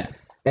 Yeah.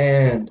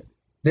 And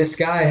this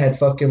guy had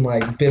fucking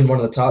like been one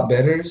of the top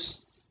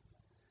bidders,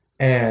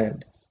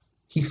 and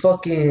he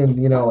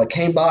fucking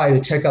came by to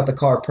check out the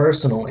car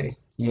personally.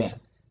 Yeah.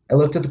 I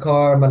looked at the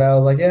car, and my dad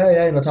was like,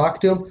 yeah,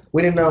 talked to him.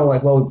 We didn't know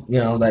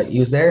that he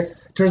was there.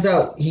 Turns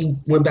out he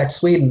went back to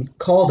Sweden,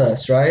 called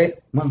us, right?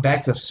 Went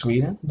back to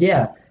Sweden.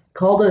 Yeah,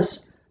 called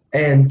us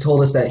and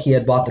told us that he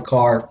had bought the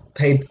car,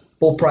 paid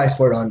full price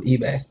for it on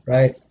eBay,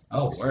 right?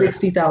 Oh,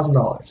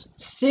 $60,000.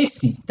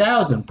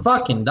 $60,000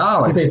 fucking He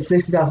dollars. paid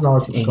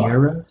 $60,000 for the In car.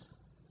 euros?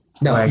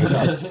 No, Like-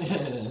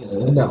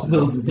 no.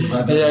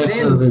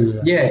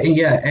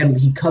 Yeah, and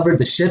he covered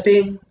the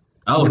shipping.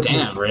 Oh which damn,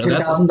 was really?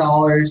 That's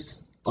 $10,000.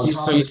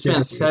 so you spent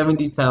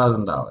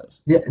 $70,000.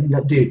 Yeah,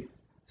 no, dude,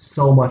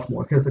 so much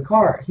more because the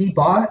car he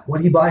bought,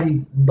 he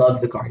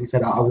loved the car. He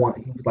said, "I want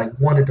it." He was like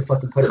wanted to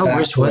fucking put it How back.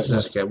 rich to was it.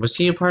 this guy? Was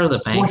he a part of the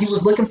bank? Well, he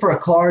was looking for a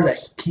car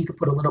that he could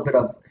put a little bit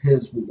of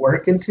his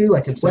work into,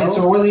 like himself. Wait,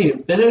 so were they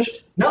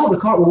finished? No, the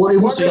car. Well, it So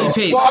you wasn't.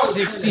 paid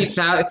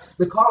 $60,000.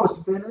 The car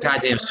was finished.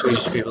 Goddamn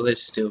Swedish people, they're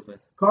stupid.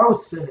 Car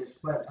was finished,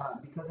 but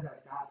because it had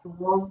sat so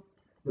long,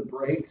 the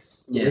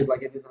brakes, Yeah. it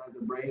didn't have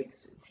the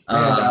brakes,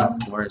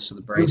 and Words for the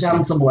it brakes. was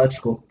having some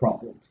electrical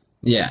problems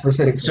Yeah. for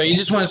sitting. So you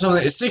just wanted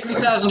something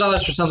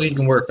 $60,000 for something you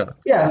can work on.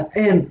 Yeah,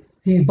 and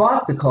he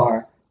bought the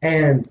car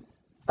and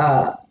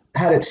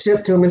had it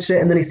shipped to him and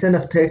shit, and then he sent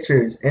us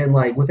pictures, and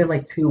like within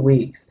like 2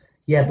 weeks,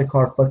 he had the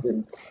car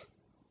fucking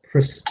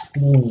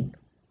pristine.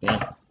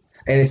 Yeah.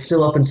 And it's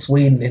still up in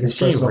Sweden in his Is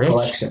he personal rich?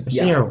 collection. Is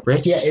he a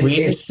rich Yeah,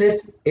 Swedish?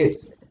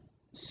 it's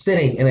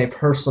sitting in a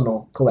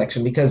personal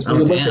collection because we Oh,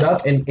 looked it damn.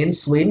 up, and in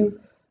Sweden,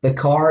 the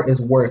car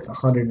is worth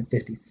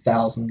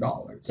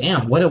 $150,000.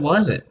 Damn, what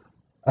was it?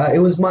 It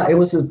was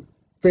a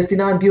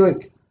 '59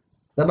 Buick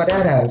that my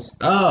dad has.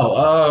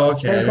 Oh, okay.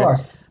 Same car.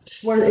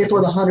 It's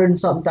worth $100 and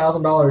something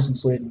thousand in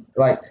Sweden.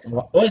 Like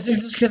Well, is it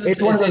just because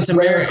It's one of it's those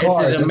rare American?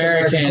 cars. It's It's an an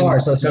American American car,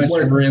 so it's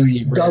worth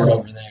really rare double.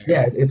 over there.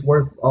 yeah, it's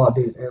worth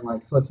dude, and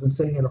like so it's been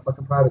sitting in a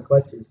fucking private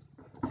collector's.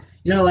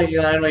 You know, like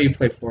I know you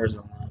play Forza a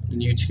lot,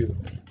 and you too.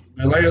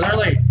 But like,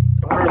 I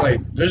wonder,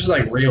 like, there's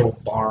like real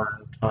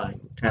barn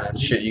kind of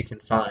shit you can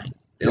find,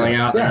 like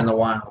out there in the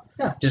wild.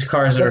 Yeah. Just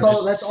cars that That's are all-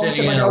 just that's all sitting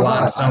shit in my a dad lot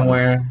bought.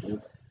 somewhere.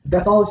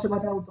 That's all the shit my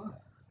dad would buy.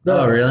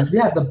 Oh, really?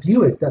 Yeah, the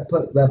Buick that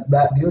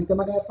Buick that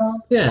my dad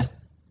found Yeah.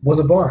 was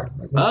a barn.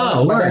 Like,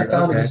 Oh, my word, dad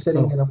found it okay, just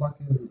sitting cool. in a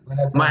fucking.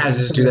 Might have to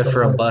just do that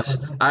for a bus.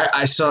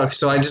 I saw,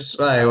 so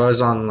I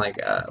was on like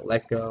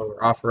Let Go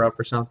or Offer Up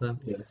or something.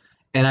 Yeah.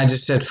 And I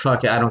just said,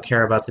 fuck it, I don't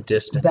care about the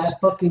distance. That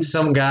fucking.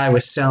 Some guy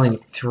was selling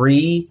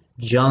 3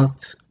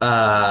 junked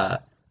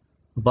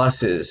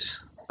buses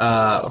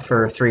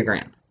for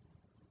 $3,000.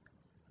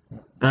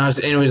 And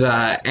it was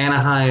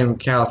Anaheim,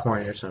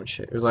 California or some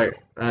shit. It was like,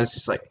 I was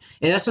just like,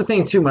 and that's the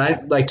thing too, when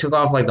I like took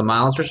off like the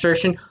mileage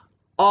restriction,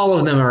 all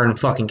of them are in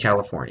fucking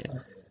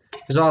California.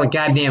 Because all the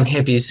goddamn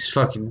hippies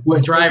fucking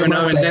driving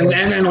them and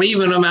then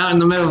leaving them out in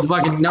the middle of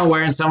fucking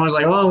nowhere, and someone's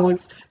like, oh,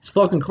 it's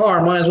fucking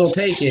car, might as well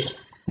take it.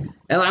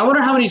 And I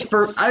wonder how many,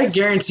 I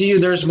guarantee you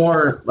there's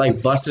more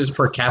like buses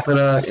per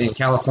capita in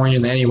California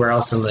than anywhere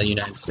else in the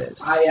United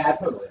States. Yeah, I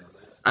put money on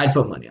that. I'd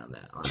put money on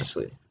that,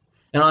 honestly.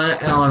 And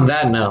on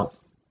that note,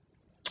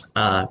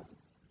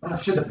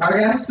 Shit, the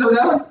podcast is still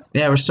going?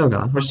 yeah, we're still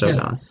going. We're still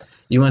going.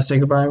 You want to say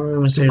goodbye? We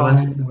want to say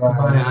Goodbye. goodbye?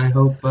 Goodbye. I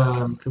hope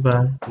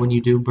Goodbye. when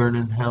you do burn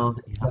in hell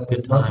that you have a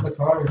good Most of time. the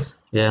cars.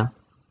 Yeah.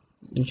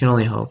 You can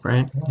only hope,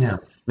 right? Yeah.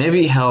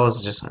 Maybe hell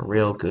is just a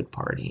real good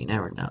party. You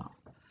never know.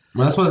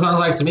 Well, that's what it sounds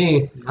like to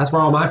me. That's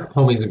where all my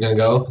homies are gonna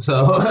go.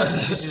 So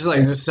She's like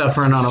just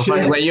suffering on a Shit.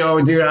 fucking like,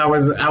 yo, dude, how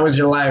was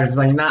your life? It's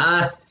like,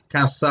 nah,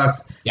 kind of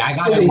sucked. yeah, I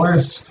got it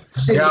worse.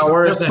 Got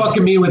worse. They're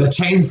fucking me with a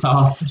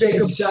chainsaw.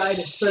 Jacob died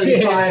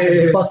at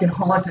 35 and fucking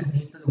haunted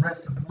me for the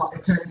rest of my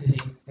eternity,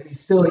 and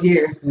he's still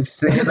here.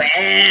 He's like,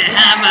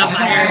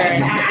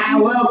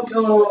 motherfucker.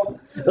 Welcome.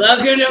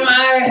 Welcome to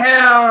my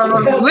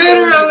hell.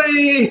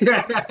 Literally.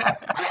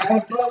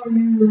 I love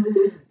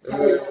you. So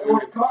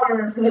work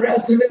harder for the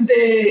rest of his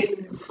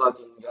days.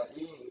 Fucking God,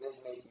 you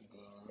make you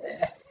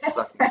demons.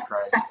 Fucking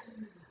Christ.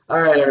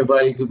 All right,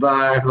 everybody.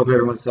 Goodbye. Hope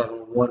everyone's having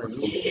a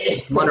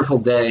wonderful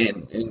day,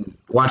 and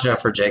watch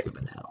out for Jacob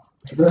in hell.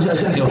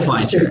 He'll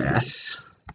find your ass.